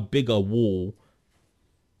how big a wall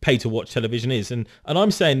pay to watch television is, and I'm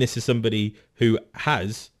saying this as somebody who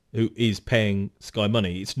is paying Sky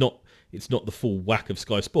money. It's not the full whack of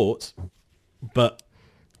Sky Sports, but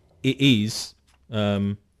it is.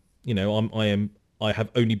 I am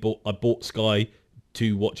I bought Sky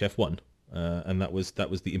to watch F1, and that was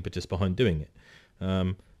the impetus behind doing it.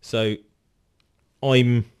 So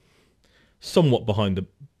I'm somewhat behind the,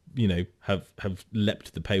 have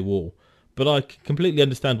leapt the paywall, but I completely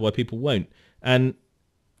understand why people won't. And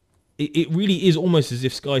it really is almost as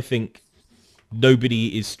if Sky think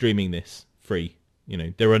nobody is streaming this free.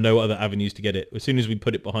 There are no other avenues to get it. As soon as we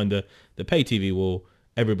put it behind the pay TV wall,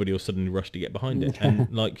 everybody will suddenly rush to get behind it. And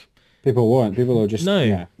people won't. People will just... No.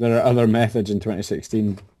 Yeah, there are other methods in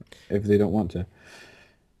 2016 if they don't want to.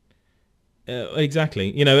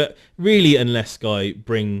 Exactly. Really, unless Sky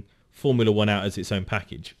bring Formula One out as its own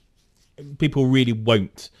package, people really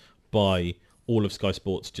won't buy all of Sky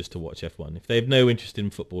Sports just to watch F1. If they have no interest in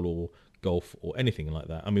football or golf or anything like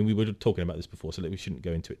that. I mean, we were talking about this before, so we shouldn't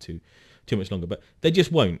go into it too much longer. But they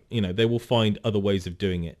just won't. They will find other ways of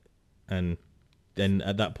doing it, and then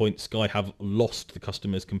at that point, Sky have lost the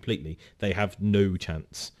customers completely. They have no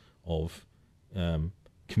chance of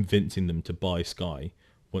convincing them to buy Sky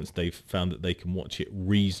once they've found that they can watch it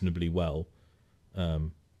reasonably well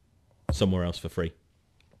somewhere else for free.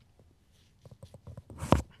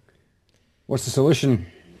 What's the solution?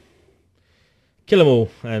 Kill them all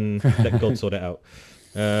and let God sort it out.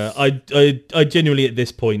 I genuinely at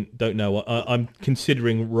this point don't know. I'm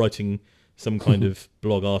considering writing some kind of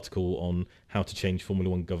blog article on how to change Formula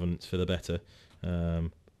One governance for the better.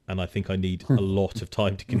 And I think I need a lot of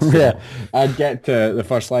time to consider. Yeah, I'd get to the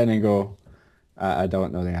first line and go, I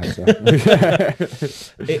don't know the answer.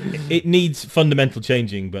 It needs fundamental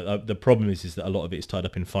changing, but the problem is that a lot of it is tied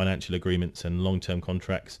up in financial agreements and long-term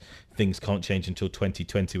contracts. Things can't change until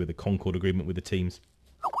 2020 with a Concord agreement with the teams.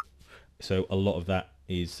 So a lot of that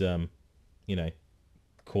is,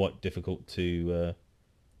 quite difficult to...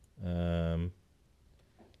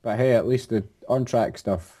 But hey, at least the on-track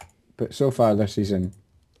stuff, but so far this season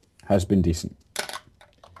has been decent.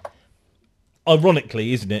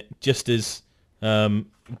 Ironically, isn't it? Just as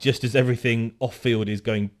everything off-field is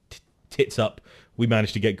going tits up, we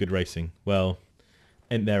managed to get good racing. Well,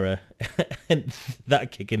 ain't there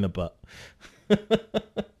that kick in the butt?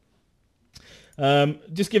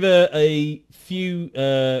 Just give a few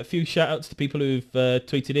shout-outs to people who've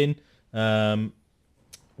tweeted in.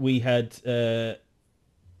 We had...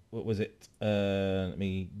 what was it? Let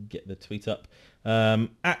me get the tweet up.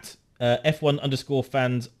 At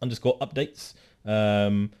F1_fans_updates,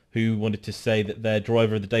 who wanted to say that their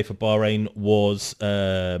driver of the day for Bahrain was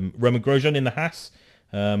Roman Grosjean in the Haas.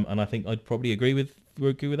 And I think I'd probably agree with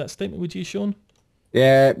that statement. Would you, Sean?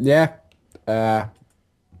 Yeah. And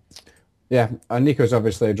Nico's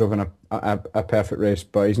obviously driven a perfect race,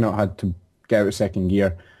 but he's not had to get out of second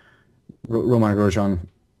gear. Roman Grosjean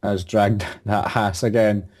has dragged that Haas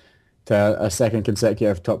again to a second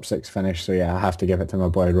consecutive top 6 finish. So yeah, I have to give it to my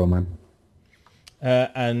boy Roman.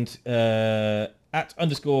 And at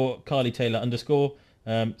 _Carly Taylor _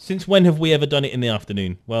 since when have we ever done it in the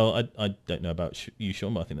afternoon? Well, I don't know about you,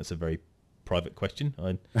 Sean, but I think that's a very private question.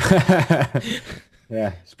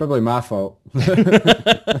 Yeah, it's probably my fault.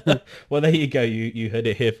 Well, there you go. You heard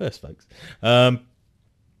it here first, folks. So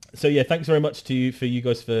yeah, thanks very much for you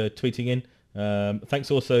guys for tweeting in. Thanks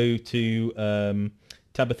also to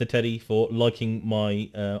Tabitha Teddy for liking my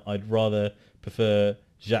I'd rather prefer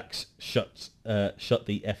Jacques shut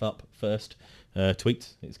the F up first tweet.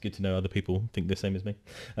 It's good to know other people think the same as me.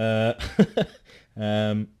 And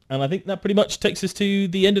I think that pretty much takes us to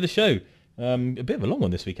the end of the show. A bit of a long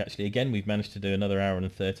one this week, actually. Again, we've managed to do another hour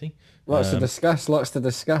and 30. Lots to discuss.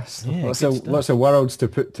 Yeah, lots of worlds to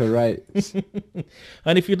put to rights.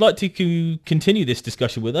 And if you'd like to continue this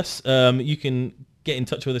discussion with us, you can get in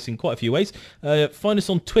touch with us in quite a few ways. Find us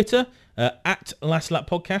on Twitter, at Last Lap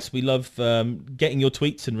Podcast. We love getting your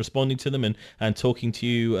tweets and responding to them and talking to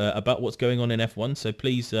you about what's going on in F1. So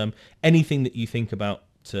please, anything that you think about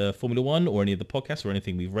Formula One or any of the podcasts or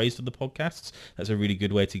anything we've raised on the podcasts, that's a really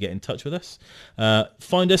good way to get in touch with us.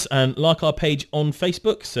 Find us and like our page on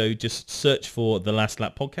Facebook. So just search for the Last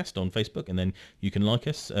Lap Podcast on Facebook and then you can like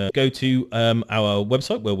us. Go to our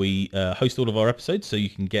website where we host all of our episodes, so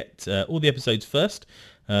you can get all the episodes first,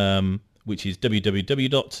 which is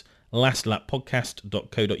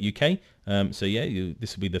www.lastlappodcast.co.uk. So yeah,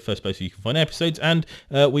 this will be the first place where you can find episodes, and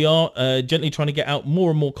we are gently trying to get out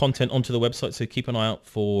more and more content onto the website, so keep an eye out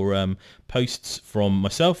for posts from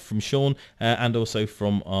myself, from Sean, and also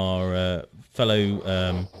from our fellow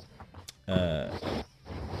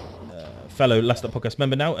Last Up Podcast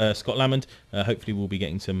member now, Scott Lamond. Hopefully we'll be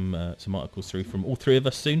getting some articles through from all three of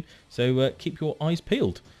us soon, so keep your eyes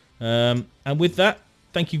peeled. And with that,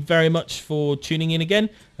 thank you very much for tuning in again.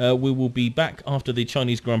 We will be back after the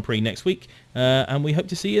Chinese Grand Prix next week, and we hope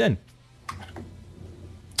to see you then.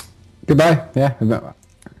 Goodbye. Yeah.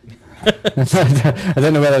 I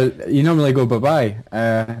don't know whether you normally go bye-bye,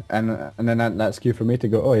 and then that's cue for me to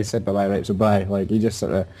go, oh, he said bye-bye, right, so bye. Like, he just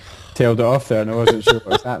sort of tailed it off there and I wasn't sure what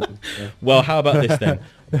was happening. So. Well, how about this then?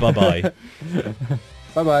 Bye-bye.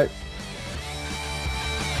 Bye-bye.